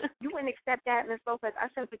 She's like, you wouldn't accept that, Miss Lopez. I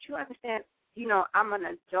said, but you understand, you know, I'm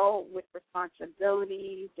an adult with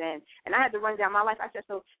responsibilities, and I had to run down my life. I said,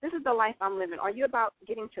 so this is the life I'm living. Are you about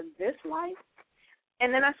getting to this life?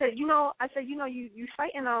 And then I said, you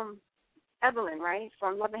fighting Evelyn, right,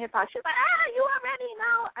 from Love and Hip Hop. She's like, you already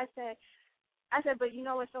know. I said, but you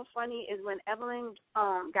know what's so funny is when Evelyn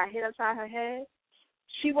got hit upside her head,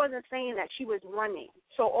 she wasn't saying that, she was running.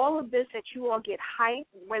 So all of this that you all get hyped,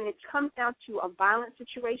 when it comes down to a violent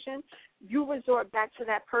situation, you resort back to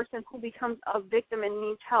that person who becomes a victim and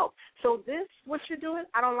needs help. So this, what you're doing,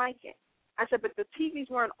 I don't like it. I said, but the TVs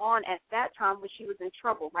weren't on at that time when she was in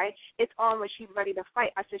trouble, right? It's on when she's ready to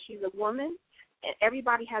fight. I said, she's a woman, and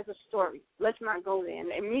everybody has a story. Let's not go there.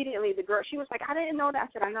 And immediately the girl, she was like, I didn't know that.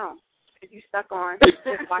 I said, I know. If you stuck on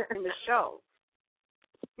just watching the show.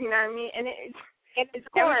 You know what I mean? And it's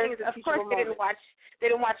of course they didn't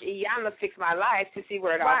watch Iyanla Fix My Life to see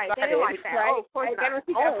where it all started. They didn't watch that. Right? Oh, of course They didn't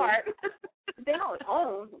see that part. They don't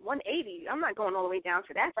own 180. I'm not going all the way down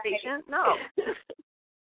to that station. No.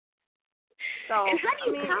 So, and how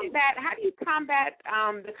do you combat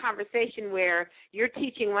the conversation where you're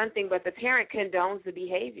teaching one thing but the parent condones the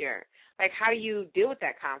behavior? Like, how do you deal with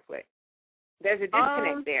that conflict? There's a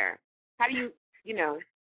disconnect there. How do you know?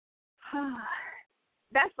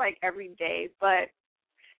 That's like every day, but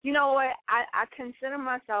you know what? I consider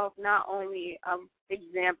myself not only an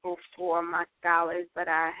example for my scholars, but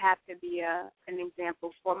I have to be an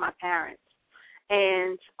example for my parents.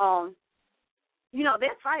 And, you know, they're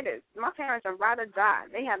fighters. My parents are ride or die.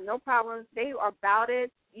 They have no problems. They are about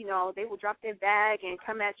it. You know, they will drop their bag and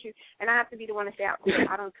come at you. And I have to be the one to say,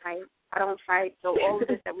 I don't fight. So all of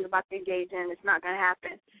this that we're about to engage in, it's not going to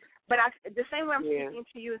happen. But the same way I'm speaking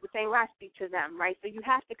to you is the same way I speak to them, right? So you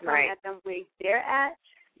have to come at them where they're at.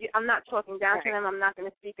 I'm not talking down to them. I'm not going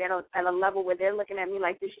to speak at a level where they're looking at me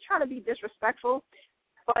like this. You try to be disrespectful,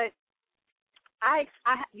 but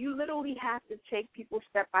you literally have to take people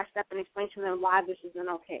step by step and explain to them why this isn't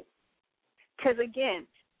okay. Because, again,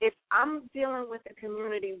 if I'm dealing with a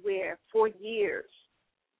community where for years,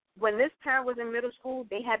 when this parent was in middle school,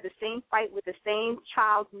 they had the same fight with the same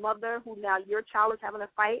child's mother, who now your child is having a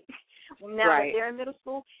fight. Now that they're in middle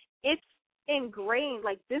school, it's ingrained.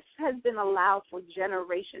 Like, this has been allowed for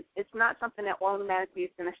generations. It's not something that automatically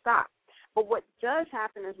is going to stop. But what does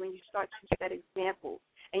happen is when you start to set examples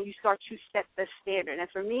and you start to set the standard. And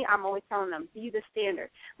for me, I'm always telling them, be the standard.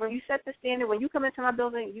 When you set the standard, when you come into my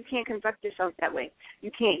building, you can't conduct yourself that way.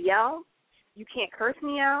 You can't yell. You can't curse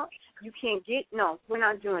me out. You can't no, we're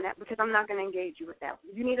not doing that because I'm not going to engage you with that.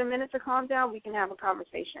 You need a minute to calm down, we can have a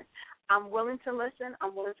conversation. I'm willing to listen.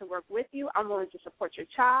 I'm willing to work with you. I'm willing to support your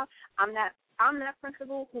child. I'm that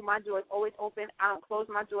principal who my door is always open. I don't close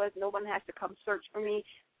my doors. No one has to come search for me.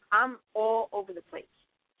 I'm all over the place.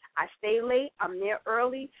 I stay late. I'm there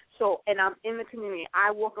early. And I'm in the community.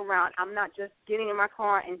 I walk around. I'm not just getting in my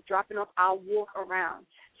car and dropping off. I'll walk around.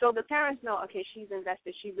 So the parents know, okay, she's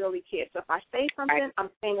invested. She really cares. So if I say something, I'm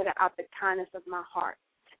saying it out the kindness of my heart.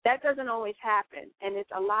 That doesn't always happen, and it's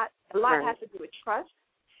a lot has to do with trust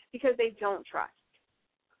because they don't trust.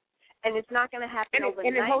 And it's not going to happen overnight.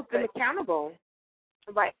 And it holds them accountable.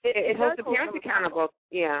 Right. It holds the parents accountable.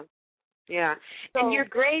 Yeah. Yeah. So, and your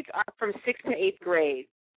grades are from 6th to 8th grade.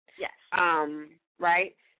 Yes.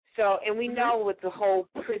 Right? So, and we know with the whole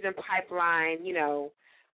prison pipeline, you know,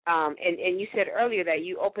 and you said earlier that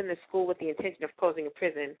you opened the school with the intention of closing a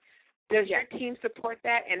prison. Does your team support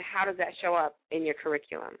that, and how does that show up in your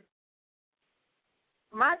curriculum?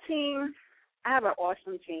 My team, I have an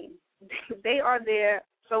awesome team. They are there.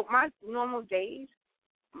 So my normal days,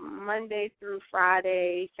 Monday through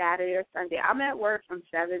Friday, Saturday or Sunday, I'm at work from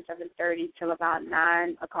 7:30 till about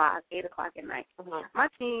 9 o'clock, 8 o'clock at night. My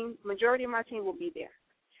team, majority of my team will be there.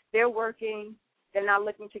 They're working. They're not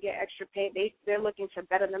looking to get extra pay. They're looking to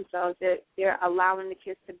better themselves. They're allowing the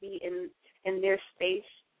kids to be in their space,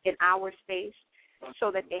 in our space,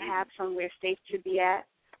 so that they have somewhere safe to be at.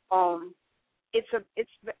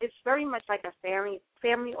 It's very much like a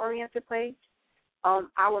family-oriented place.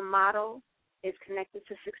 Our motto is connected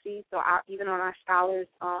to succeed. So even on our scholars'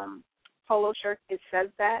 polo shirts, it says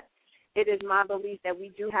that. It is my belief that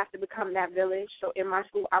we do have to become that village. So in my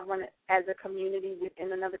school, I run it as a community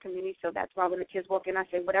within another community. So that's why when the kids walk in, I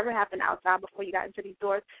say, whatever happened outside before you got into these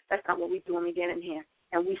doors, that's not what we do when we get in here.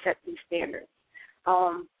 And we set these standards.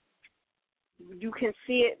 You can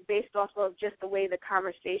see it based off of just the way the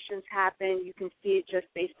conversations happen. You can see it just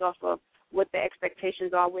based off of what the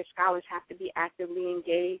expectations are, where scholars have to be actively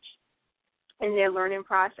engaged in their learning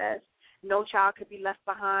process. No child could be left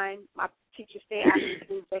behind. My teachers stay after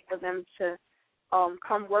school just for them to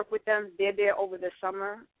come work with them. They're there over the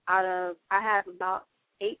summer. I have about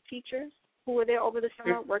 8 teachers who are there over the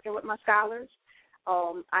summer working with my scholars.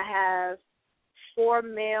 I have 4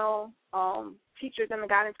 male teachers and the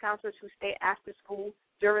guidance counselors who stay after school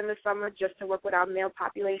during the summer just to work with our male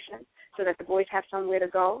population so that the boys have somewhere to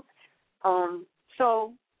go.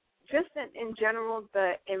 So just in general,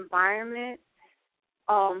 the environment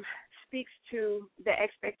speaks to the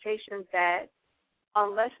expectations that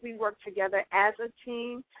unless we work together as a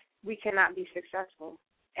team, we cannot be successful.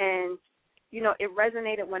 And, you know, it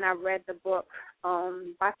resonated when I read the book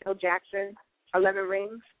by Phil Jackson, 11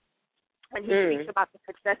 Rings, and he speaks about the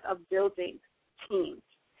success of building teams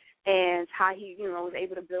and how he, you know, was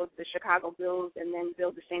able to build the Chicago Bulls and then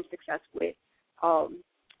build the same success with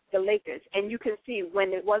the Lakers. And you can see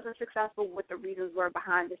when it wasn't successful what the reasons were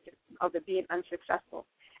behind of it being unsuccessful.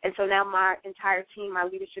 And so now my entire team, my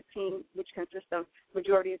leadership team, which consists of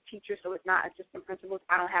majority of teachers, so it's not assistant principals.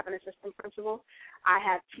 I don't have an assistant principal. I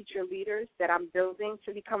have teacher leaders that I'm building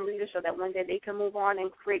to become leaders so that one day they can move on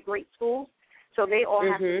and create great schools. So they all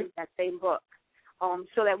have to read that same book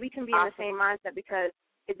so that we can be in the same mindset, because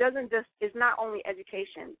it doesn't just, it's not only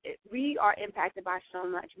education. We are impacted by so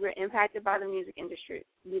much. We're impacted by the music industry.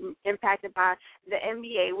 We're impacted by the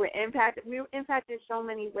NBA. We're impacted in so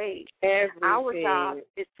many ways. Everything. Our job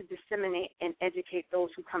is to disseminate and educate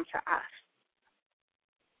those who come to us.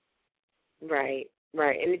 Right.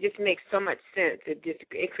 And it just makes so much sense.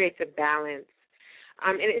 It creates a balance.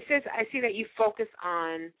 And it says, I see that you focus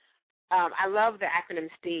on, I love the acronym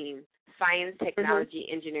STEAM, science, technology,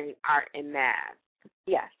 engineering, art, and math.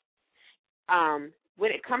 Yes.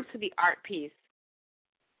 When it comes to the art piece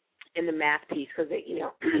and the math piece, because, you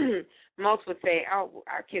know, most would say, oh,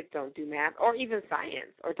 our kids don't do math, or even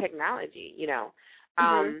science or technology, you know.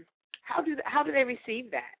 How do they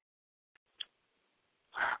receive that?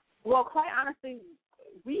 Well, quite honestly,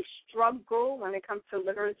 we struggle when it comes to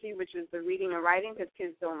literacy, which is the reading and writing, because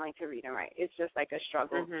kids don't like to read and write. It's just like a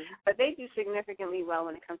struggle. But they do significantly well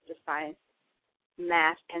when it comes to science,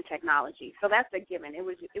 math, and technology. So that's a given. It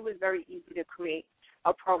was very easy to create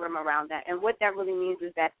a program around that. And what that really means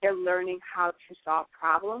is that they're learning how to solve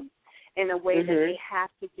problems in a way that they have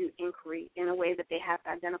to do inquiry, in a way that they have to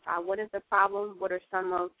identify what is the problem, what are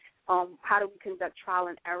some of, how do we conduct trial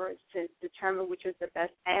and errors to determine which is the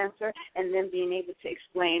best answer, and then being able to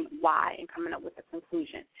explain why and coming up with a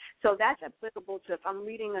conclusion. So that's applicable to if I'm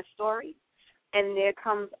reading a story and there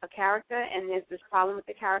comes a character and there's this problem with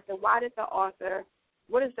the character, what is the author's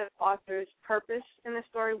purpose in the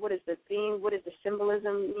story? What is the theme? What does the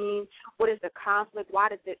symbolism mean? What is the conflict? Why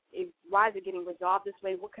is it getting resolved this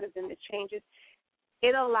way? What could have been the changes?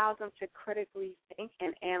 It allows them to critically think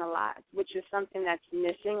and analyze, which is something that's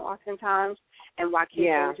missing oftentimes, and why kids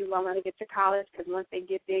don't do well when they get to college, because once they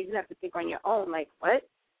get there, you have to think on your own, like, what?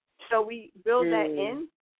 So we build that in.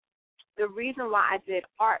 The reason why I did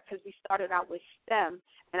art, because we started out with STEM,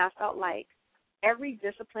 and I felt like every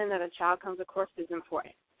discipline that a child comes across is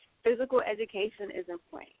important. Physical education is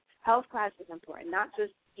important. Health class is important, not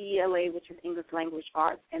just ELA, which is English language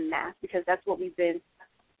arts, and math, because that's what we've been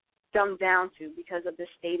dumbed down to because of the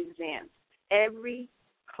state exams. Every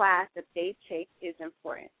class that they take is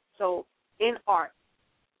important. So in art,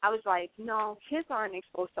 I was like, no, kids aren't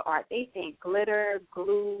exposed to art. They think glitter,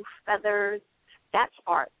 glue, feathers. That's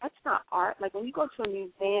art. That's not art. Like when you go to a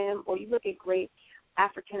museum or you look at great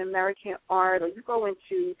African-American art, or you go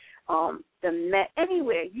into the Met,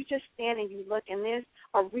 anywhere, you just stand and you look, and there's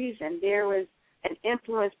a reason. There was an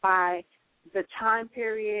influence by the time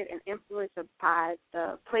period, an influence by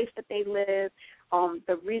the place that they live,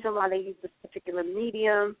 the reason why they use this particular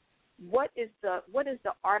medium. What is the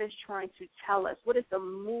artist trying to tell us? What is the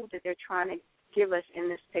mood that they're trying to give us in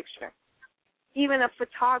this picture? Even a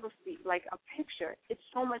photography, like a picture, it's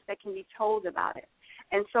so much that can be told about it.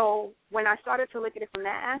 And so when I started to look at it from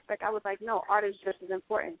that aspect, I was like, no, art is just as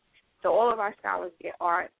important. So all of our scholars get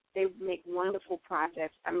art. They make wonderful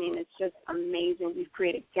projects. I mean, it's just amazing. We've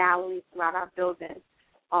created galleries throughout our building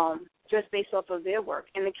just based off of their work.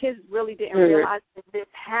 And the kids really didn't realize, their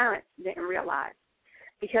parents didn't realize,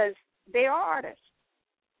 because they are artists.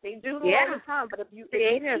 They do it all the time. But if you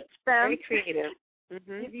teach them, very creative.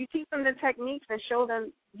 If you teach them the techniques and show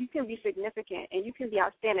them you can be significant and you can be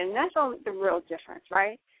outstanding, and that's only the real difference,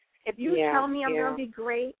 right? If you tell me I'm going to be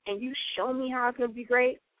great and you show me how I can be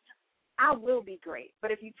great, I will be great.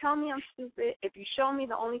 But if you tell me I'm stupid, if you show me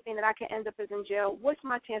the only thing that I can end up is in jail, what's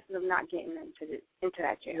my chances of not getting into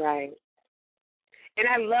that jail? Right. And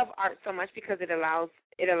I love art so much because it allows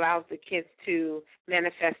the kids to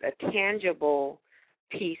manifest a tangible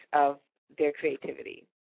piece of their creativity.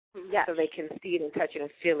 Yes. So they can see it and touch it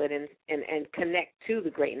and feel it and connect to the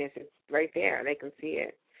greatness. It's right there. They can see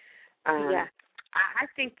it. I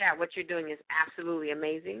think that what you're doing is absolutely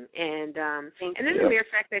amazing. And then the mere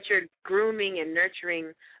fact that you're grooming and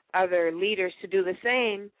nurturing other leaders to do the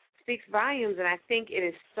same speaks volumes. And I think it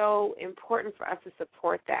is so important for us to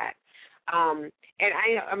support that. And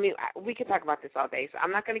I mean, we could talk about this all day, so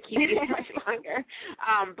I'm not going to keep you much longer.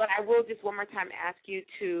 But I will just one more time ask you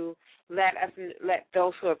to let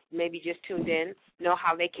those who have maybe just tuned in know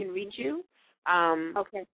how they can reach you.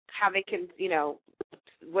 Okay. How they can,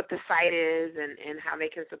 what the site is and how they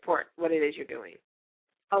can support what it is you're doing.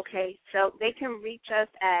 Okay, so they can reach us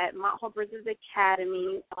at Mott Hall Bridges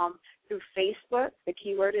Academy through Facebook. The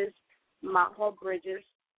keyword is Mott Hall Bridges.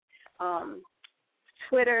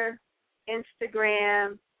 Twitter,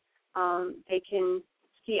 Instagram. They can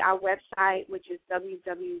see our website, which is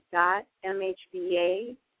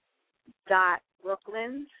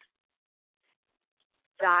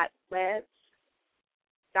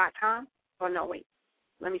www.mhba.brooklyns.webs.com. Oh, no, wait.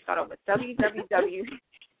 Let me start over.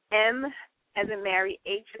 www.m as in Mary,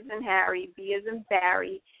 H as in Harry, B as in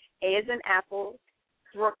Barry, A as in Apple,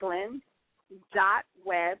 Brooklyn,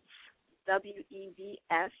 .webs, WEBS.com.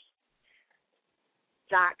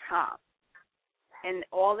 And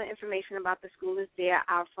all the information about the school is there.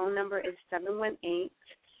 Our phone number is 718-345-6912.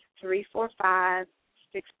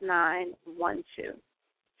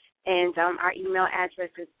 And our email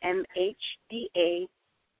address is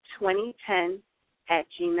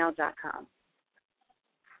mhba2010@gmail.com.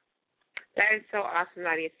 That is so awesome,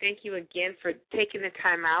 Nadia. Thank you again for taking the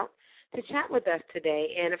time out to chat with us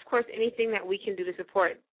today. And, of course, anything that we can do to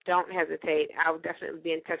support, don't hesitate. I will definitely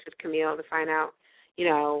be in touch with Camille to find out,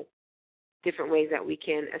 different ways that we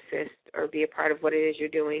can assist or be a part of what it is you're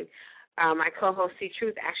doing. My co-host, C.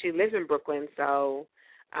 Truth, actually lives in Brooklyn, so,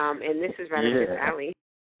 and this is right up his alley.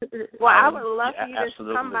 Well, I would love for you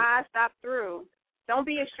absolutely. to come by, stop through. Don't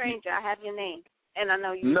be a stranger. I have your name. And I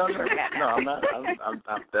know you. No, I'm not. I'm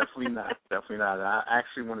definitely not. Definitely not. I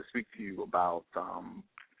actually want to speak to you about some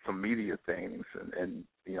media things and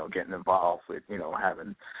getting involved with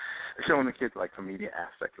showing the kids like some media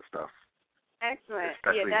aspects of stuff. Excellent.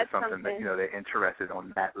 Especially that's if something that they're interested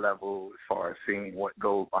on that level as far as seeing what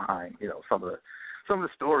goes behind some of the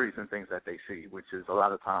stories and things that they see, which is a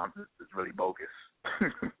lot of times is really bogus.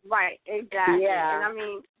 Right. Exactly. Yeah. And I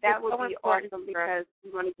mean that would be awesome because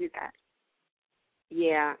we want to do that.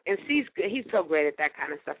 Yeah, and he's so great at that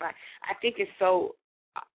kind of stuff. I think it's so,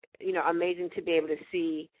 amazing to be able to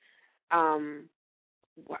see some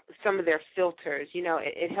of their filters.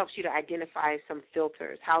 It helps you to identify some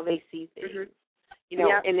filters, how they see things.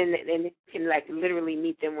 Yep. And then you can literally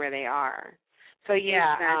meet them where they are. So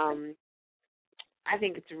yeah, exactly. I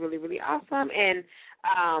think it's really, really awesome. And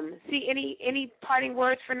any parting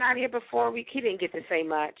words for Nadia before he didn't get to say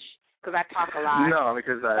much. Because I talk a lot. No,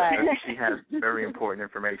 because she has very important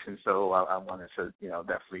information, so I wanted to,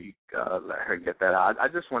 definitely let her get that out. I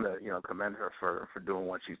just want to, commend her for doing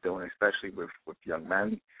what she's doing, especially with young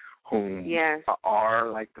men whom are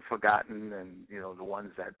like the forgotten and, the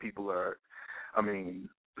ones that people are, to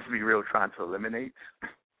be real, trying to eliminate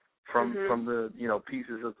from the,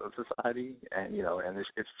 pieces of society. And, and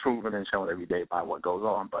it's proven and shown every day by what goes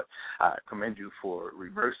on. But I commend you for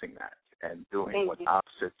reversing that and doing what's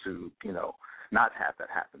opposite to, not have that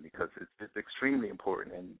happen, because it's extremely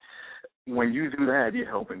important. And when you do that, you're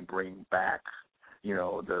helping bring back,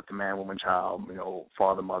 the man, woman, child,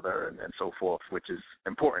 father, mother, and so forth, which is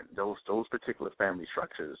important. Those particular family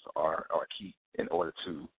structures are key in order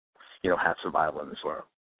to, have survival in this world.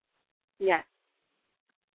 Yes.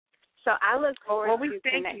 So I look forward to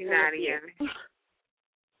thank you, Nadia.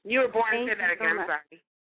 You were born, say that again, I'm sorry.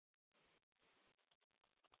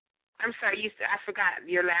 I'm sorry. I forgot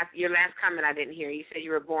your last comment. I didn't hear. You said you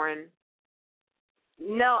were born.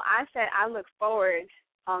 No, I said I look forward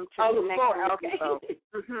to the next forward. Okay.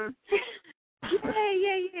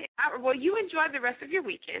 Yeah. Well, you enjoy the rest of your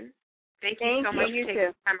weekend. Thank you so much for taking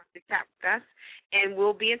the time to chat with us, and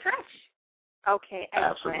we'll be in touch. Okay.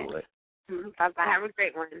 Absolutely. Bye-bye. Have a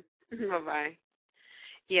great one. Bye-bye.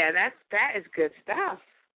 Yeah, that is good stuff.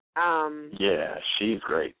 Yeah, she's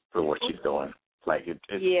great for what she's doing. It's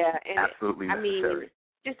absolutely necessary.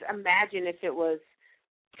 Just imagine if it was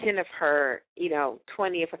 10 of her,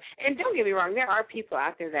 20 of her. And don't get me wrong, there are people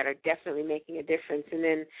out there that are definitely making a difference. And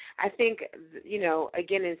then I think,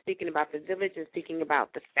 again, in speaking about the village and speaking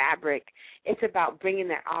about the fabric, it's about bringing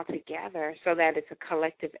that all together so that it's a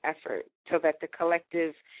collective effort, so that the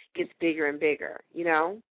collective gets bigger and bigger,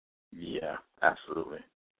 Yeah, absolutely.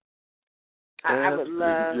 I would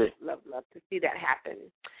love to see that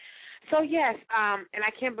happen. So, yes, and I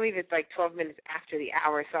can't believe it's 12 minutes after the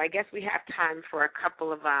hour, so I guess we have time for a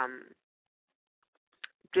couple of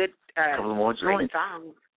good couple more great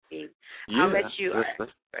songs. Yeah,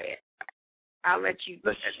 I'll let you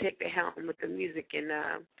take the helm with the music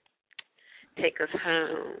and take us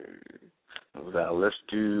home. Let's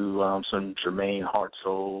do some Jermaine Heart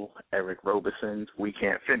Soul, Eric Roberson. We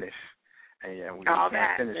can't finish. And we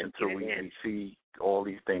can't finish until we see all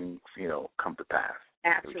these things, come to pass.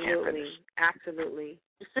 Absolutely. Absolutely.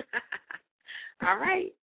 All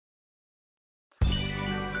right.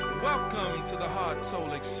 Welcome to the Heart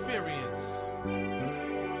Soul Experience.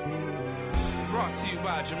 Brought to you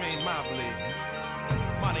by Jermaine Mobley.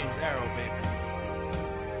 My name's Arrow, baby.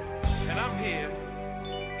 And I'm here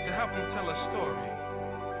to help him tell a story.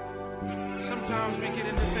 Sometimes we get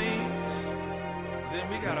into things, then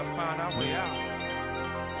we gotta find our way out.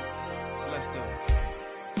 Let's do it.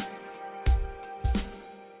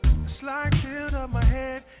 A slide filled up my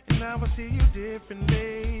head, and now I see you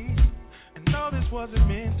differently. And no, this wasn't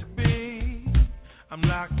meant to be. I'm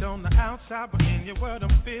locked on the outside, but in your world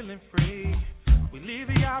I'm feeling free. We leave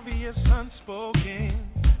the obvious unspoken.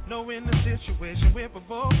 Knowing the situation we're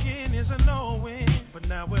provoking is a no-win, but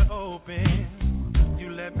now we're open. You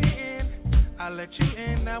let me in, I let you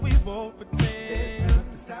in, now we both pretend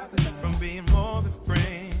from being more than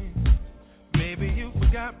friends. Maybe you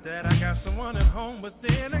forgot that I got someone at home, but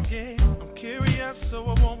then again, I'm curious, so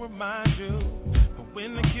I won't remind you. But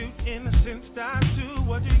when the cute innocence dies too,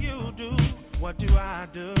 what do you do? What do I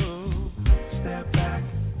do? Step back,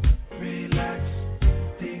 relax,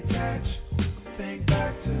 detach, think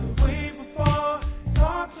back to way before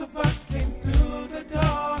thoughts of us came through the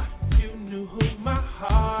door. You knew who my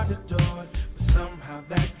heart adored, but somehow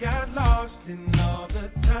that got lost in all the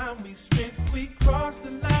time we spent. We crossed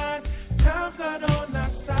the line, time's not on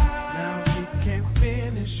our side. Now we can't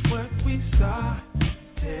finish what we started.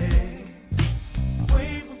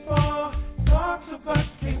 Way before thoughts of us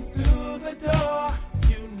came through the door.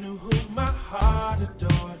 You knew who my heart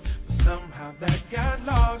adored, but somehow that got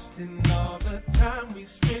lost in all the time we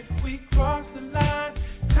spent. We crossed the line,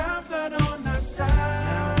 time's not on our side.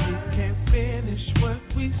 Now we can't finish what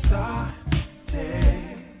we started.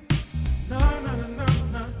 No, no, no, no,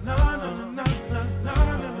 no, no, no, no, no, no,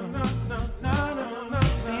 no, no, no.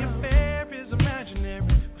 The affair is imaginary,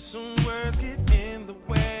 but soon words get in the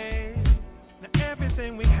way. Now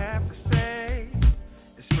everything we have to say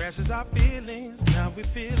expresses our feelings. Now we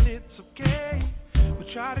feel it's okay.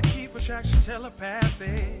 We try to keep attraction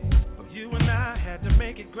telepathic, but you and I had to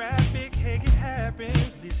make it graphic. Hey, it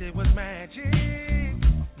happens. At least it was magic.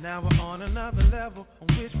 Now we're on another level on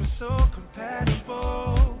which we're so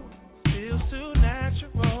compatible. Feels too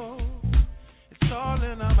natural. It's all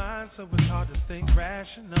in our minds, so it's hard to think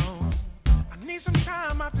rational. I need some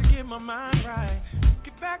time out to get my mind right.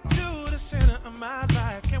 Get back to the center of my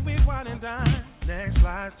life. Can we wine and dine next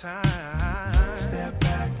lifetime? Step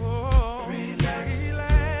back, relax,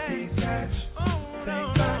 detach, think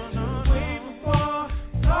back to way before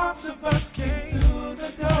thoughts of us came through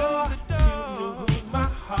the door. You knew who my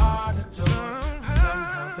heart adored.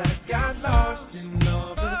 Somehow that got lost in all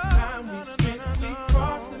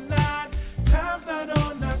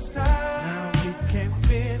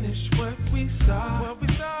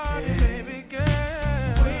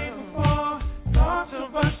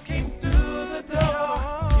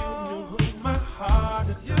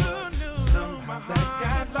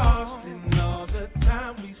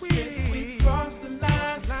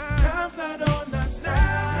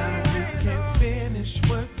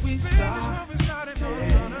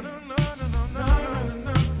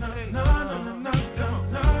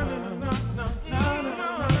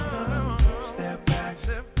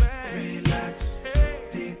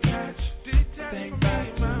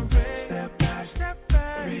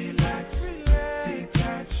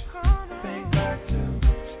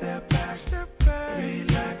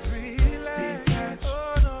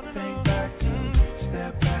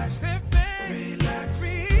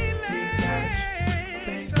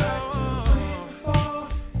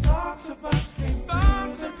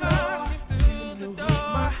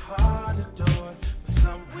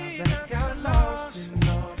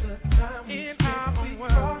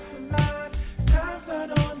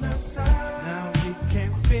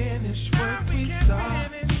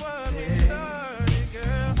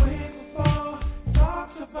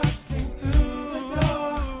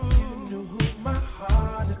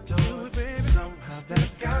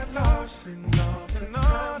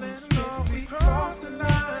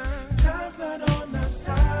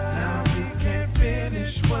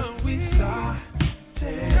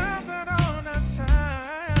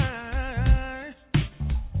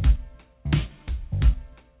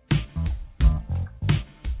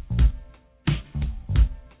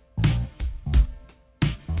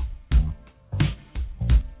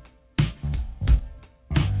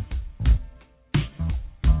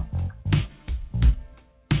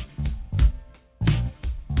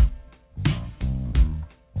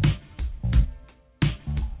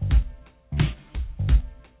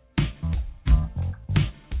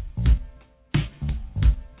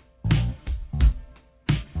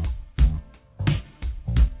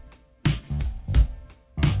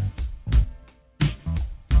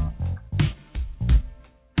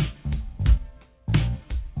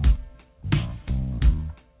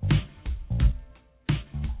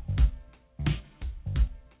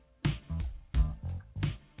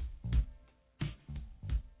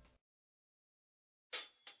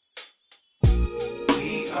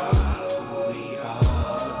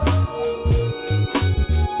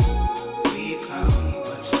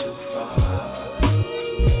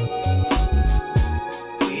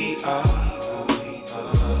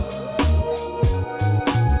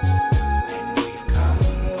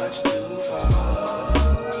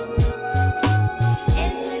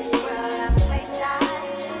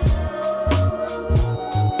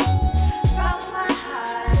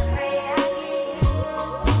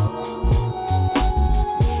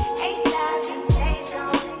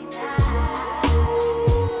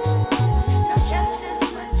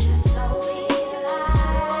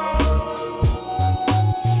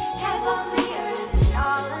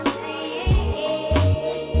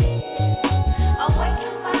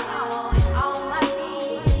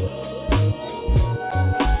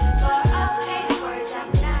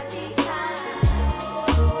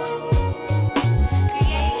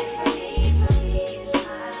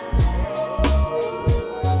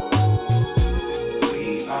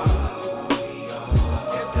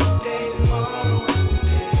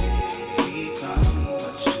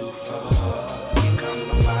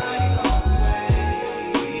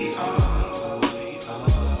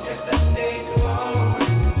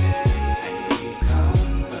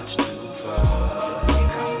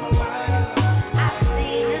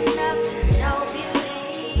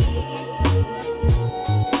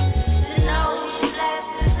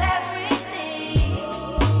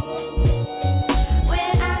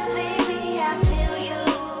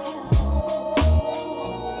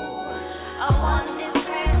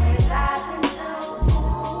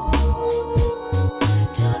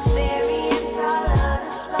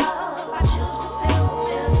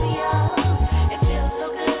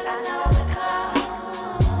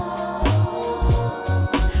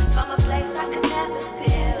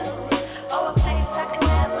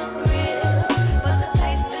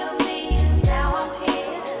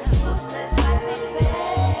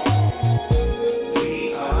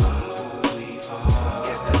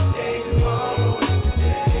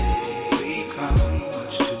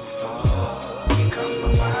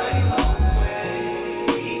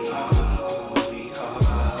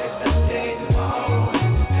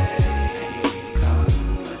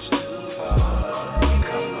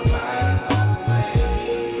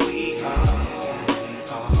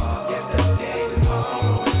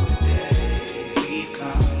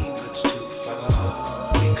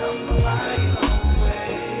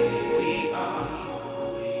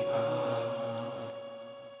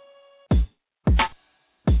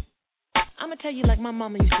my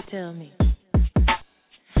mama used to tell me.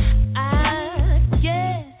 I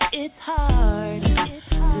guess it's hard to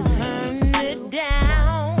turn it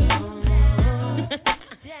down.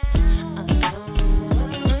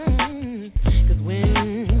 'Cause when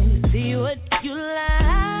you see what you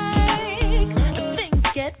like, things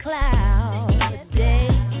get clouded.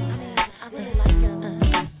 I really like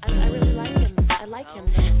him. I like him.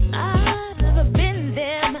 I've been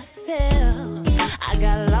there myself. I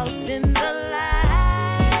got lost in the light.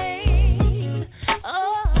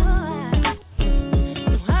 Oh,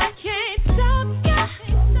 I can't stop ya.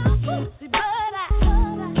 But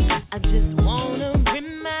I just wanna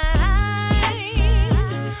remind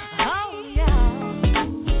all y'all,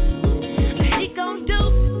 he gon' do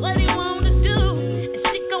what he wanna do, and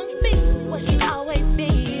she gon' be what she always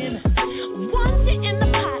been. Once you're in the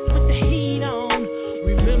pot with the heat on,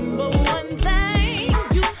 remember one thing: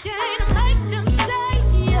 you can't make them stay,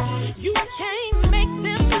 you can't make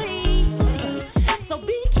them leave. So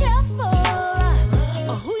be careful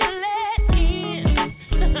of who you let in.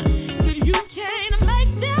 'Cause you can't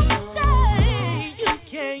make them stay, you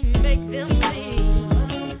can't make them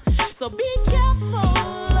leave. So be careful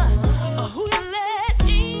of who you let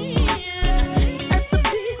in. That's the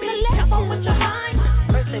big careful with your mind.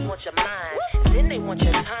 First they want your mind, then they want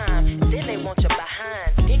your time, then they want your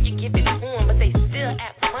behind. Then you give it to them, but they still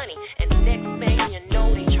act funny. And next thing you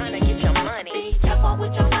know, they trying to get your money. Be careful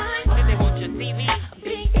with your mind. Then they want your TV.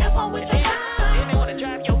 Be careful with your mind. Then they want to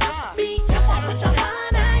drive your car. Be careful with your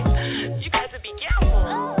mind. You got to be careful.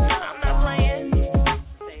 I'm not playing.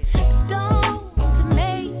 Don't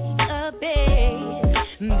make a bed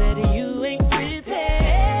that you ain't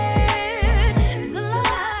prepared to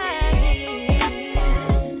lie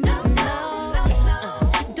in. No.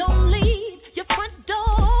 Don't leave your front door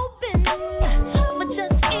open for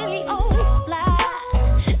just any old fly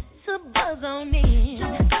to buzz on in.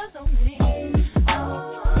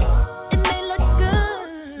 It may look good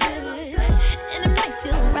and it may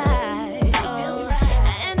feel right,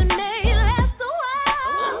 and it may last a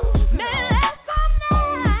while, may last all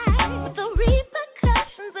night, but the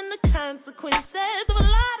repercussions and the consequences of a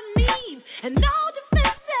lot of needs and no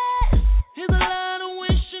defenses is a lot of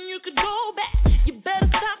wishing you could go back. You better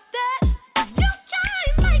stop that. You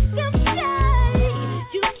can't make them stay,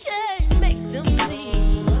 you can't make them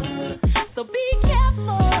leave. So be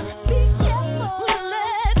careful who you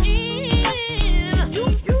let in. You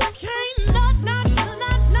can't knock,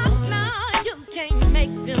 you can't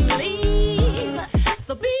make them leave.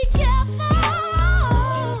 So be careful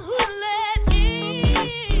who you let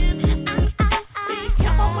in. Be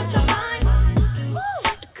careful with your mind,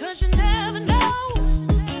 'cause you never know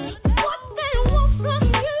what they want from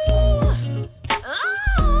you.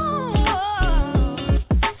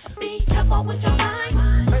 Be careful with your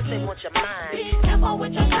mind. First they want your mind, Be careful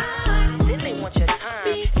with your time. then they want your time.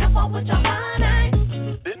 Be careful with your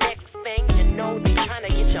mind. The next thing you know, they trying to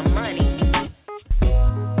get your money.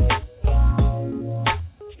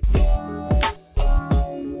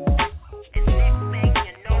 And next thing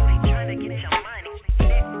you know, they trying to get your money.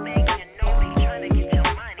 Next thing you know, they trying to get your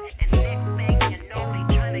money. And next thing you know, they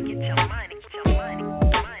trying to get your money. Your money.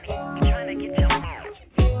 They trying to get your money.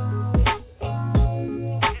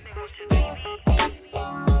 Then they want your TV. Then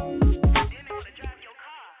they want to drive your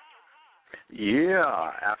car.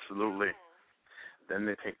 Yeah, absolutely. Then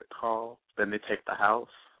they take the car, then they take the house,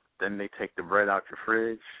 then they take the bread out your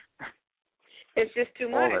fridge. It's just too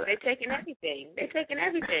All much. of that. They're taking everything.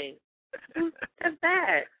 That's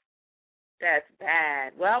bad. That's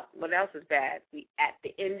bad. Well, what else is bad? We at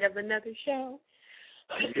the end of another show.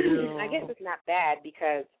 I guess it's not bad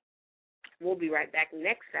because we'll be right back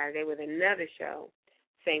next Saturday with another show.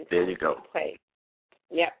 Same time. There you go. Same place.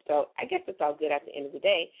 Yep. So I guess it's all good at the end of the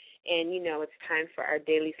day. And, it's time for our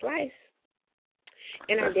Daily Slice.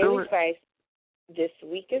 And our Let's do Daily it. Slice this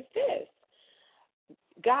week is this.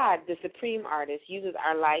 God, the supreme artist, uses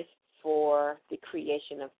our life for the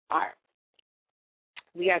creation of art.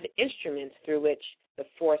 We are the instruments through which the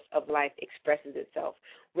force of life expresses itself.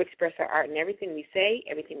 We express our art in everything we say,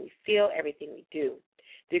 everything we feel, everything we do.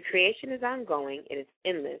 The creation is ongoing, it is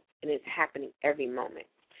endless, and it's happening every moment.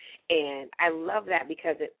 And I love that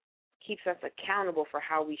because it keeps us accountable for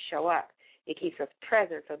how we show up. It keeps us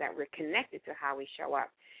present so that we're connected to how we show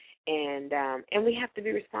up. And we have to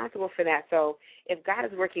be responsible for that. So if God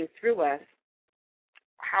is working through us,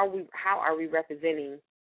 how are we representing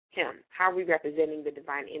Him? How are we representing the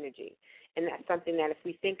divine energy? And that's something that if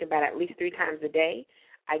we think about at least 3 times a day,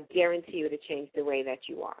 I guarantee you it'll change the way that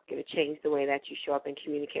you walk. It'll change the way that you show up and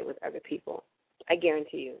communicate with other people. I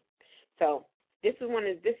guarantee you. So this is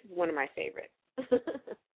one of my favorites.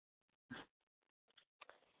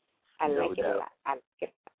 I like it a lot.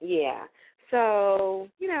 Yeah. So,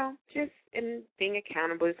 just in being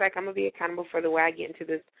accountable. It's like I'm going to be accountable for the way I get into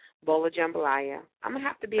this bowl of jambalaya. I'm going to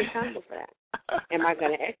have to be accountable for that. Am I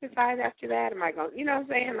going to exercise after that? Am I going, you know what I'm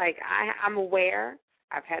saying? Like, I'm aware.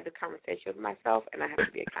 I've had the conversation with myself, and I have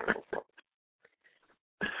to be accountable for it.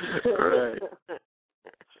 Right.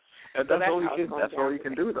 And that's all you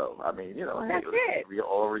can do, though. I mean, hey, we are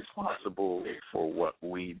all responsible for what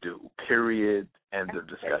we do, period, end of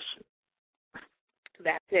discussion.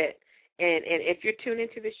 That's it. And if you're tuned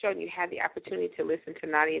into the show and you had the opportunity to listen to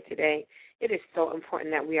Nadia today, it is so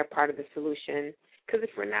important that we are part of the solution, because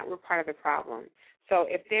if we're not, we're part of the problem. So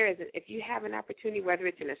if you have an opportunity, whether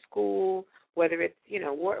it's in a school, whether it's,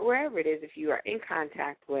 wherever it is, if you are in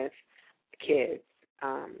contact with kids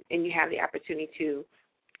and you have the opportunity to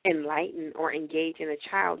enlighten or engage in a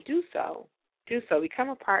child, do so. Become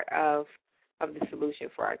a part of the solution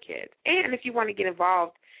for our kids. And if you want to get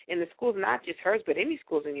involved in the schools, not just hers, but any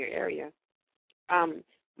schools in your area,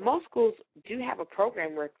 most schools do have a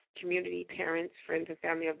program where community, parents, friends, and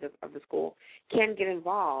family of the school can get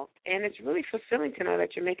involved, and it's really fulfilling to know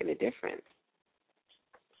that you're making a difference.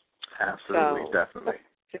 Absolutely, definitely.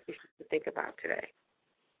 Just to think about today.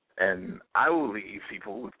 And I will leave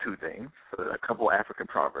people with two things, a couple African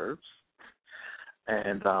proverbs.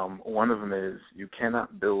 And one of them is, you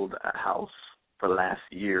cannot build a house for last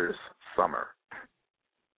year's summer.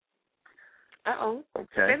 Uh-oh. Okay.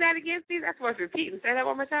 Say that again, please. That's worth repeating. Say that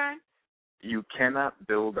one more time. You cannot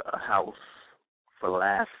build a house for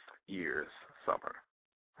last year's summer.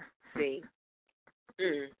 See?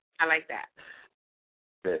 I like that.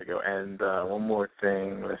 There you go. And one more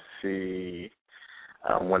thing. Let's see.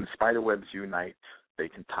 When spider webs unite, they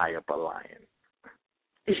can tie up a lion.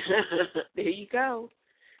 There you go.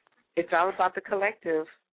 It's all about the collective.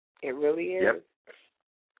 It really is. Yep.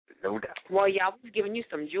 No doubt. Well, y'all was giving you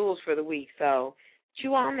some jewels for the week, so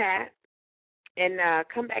chew on that. And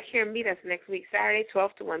come back here and meet us next week, Saturday,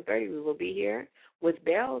 12 to 1:30. We will be here with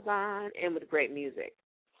bells on and with great music.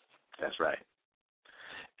 That's right.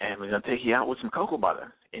 And we're going to take you out with some cocoa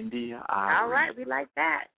butter. India, all right, we like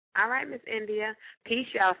that. All right, Miss India. Peace,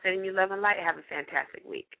 y'all. Sending you love and light. Have a fantastic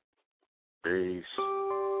week. Peace.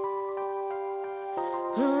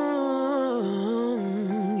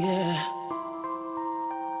 Yeah.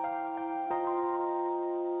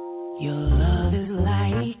 Your love is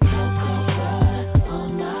like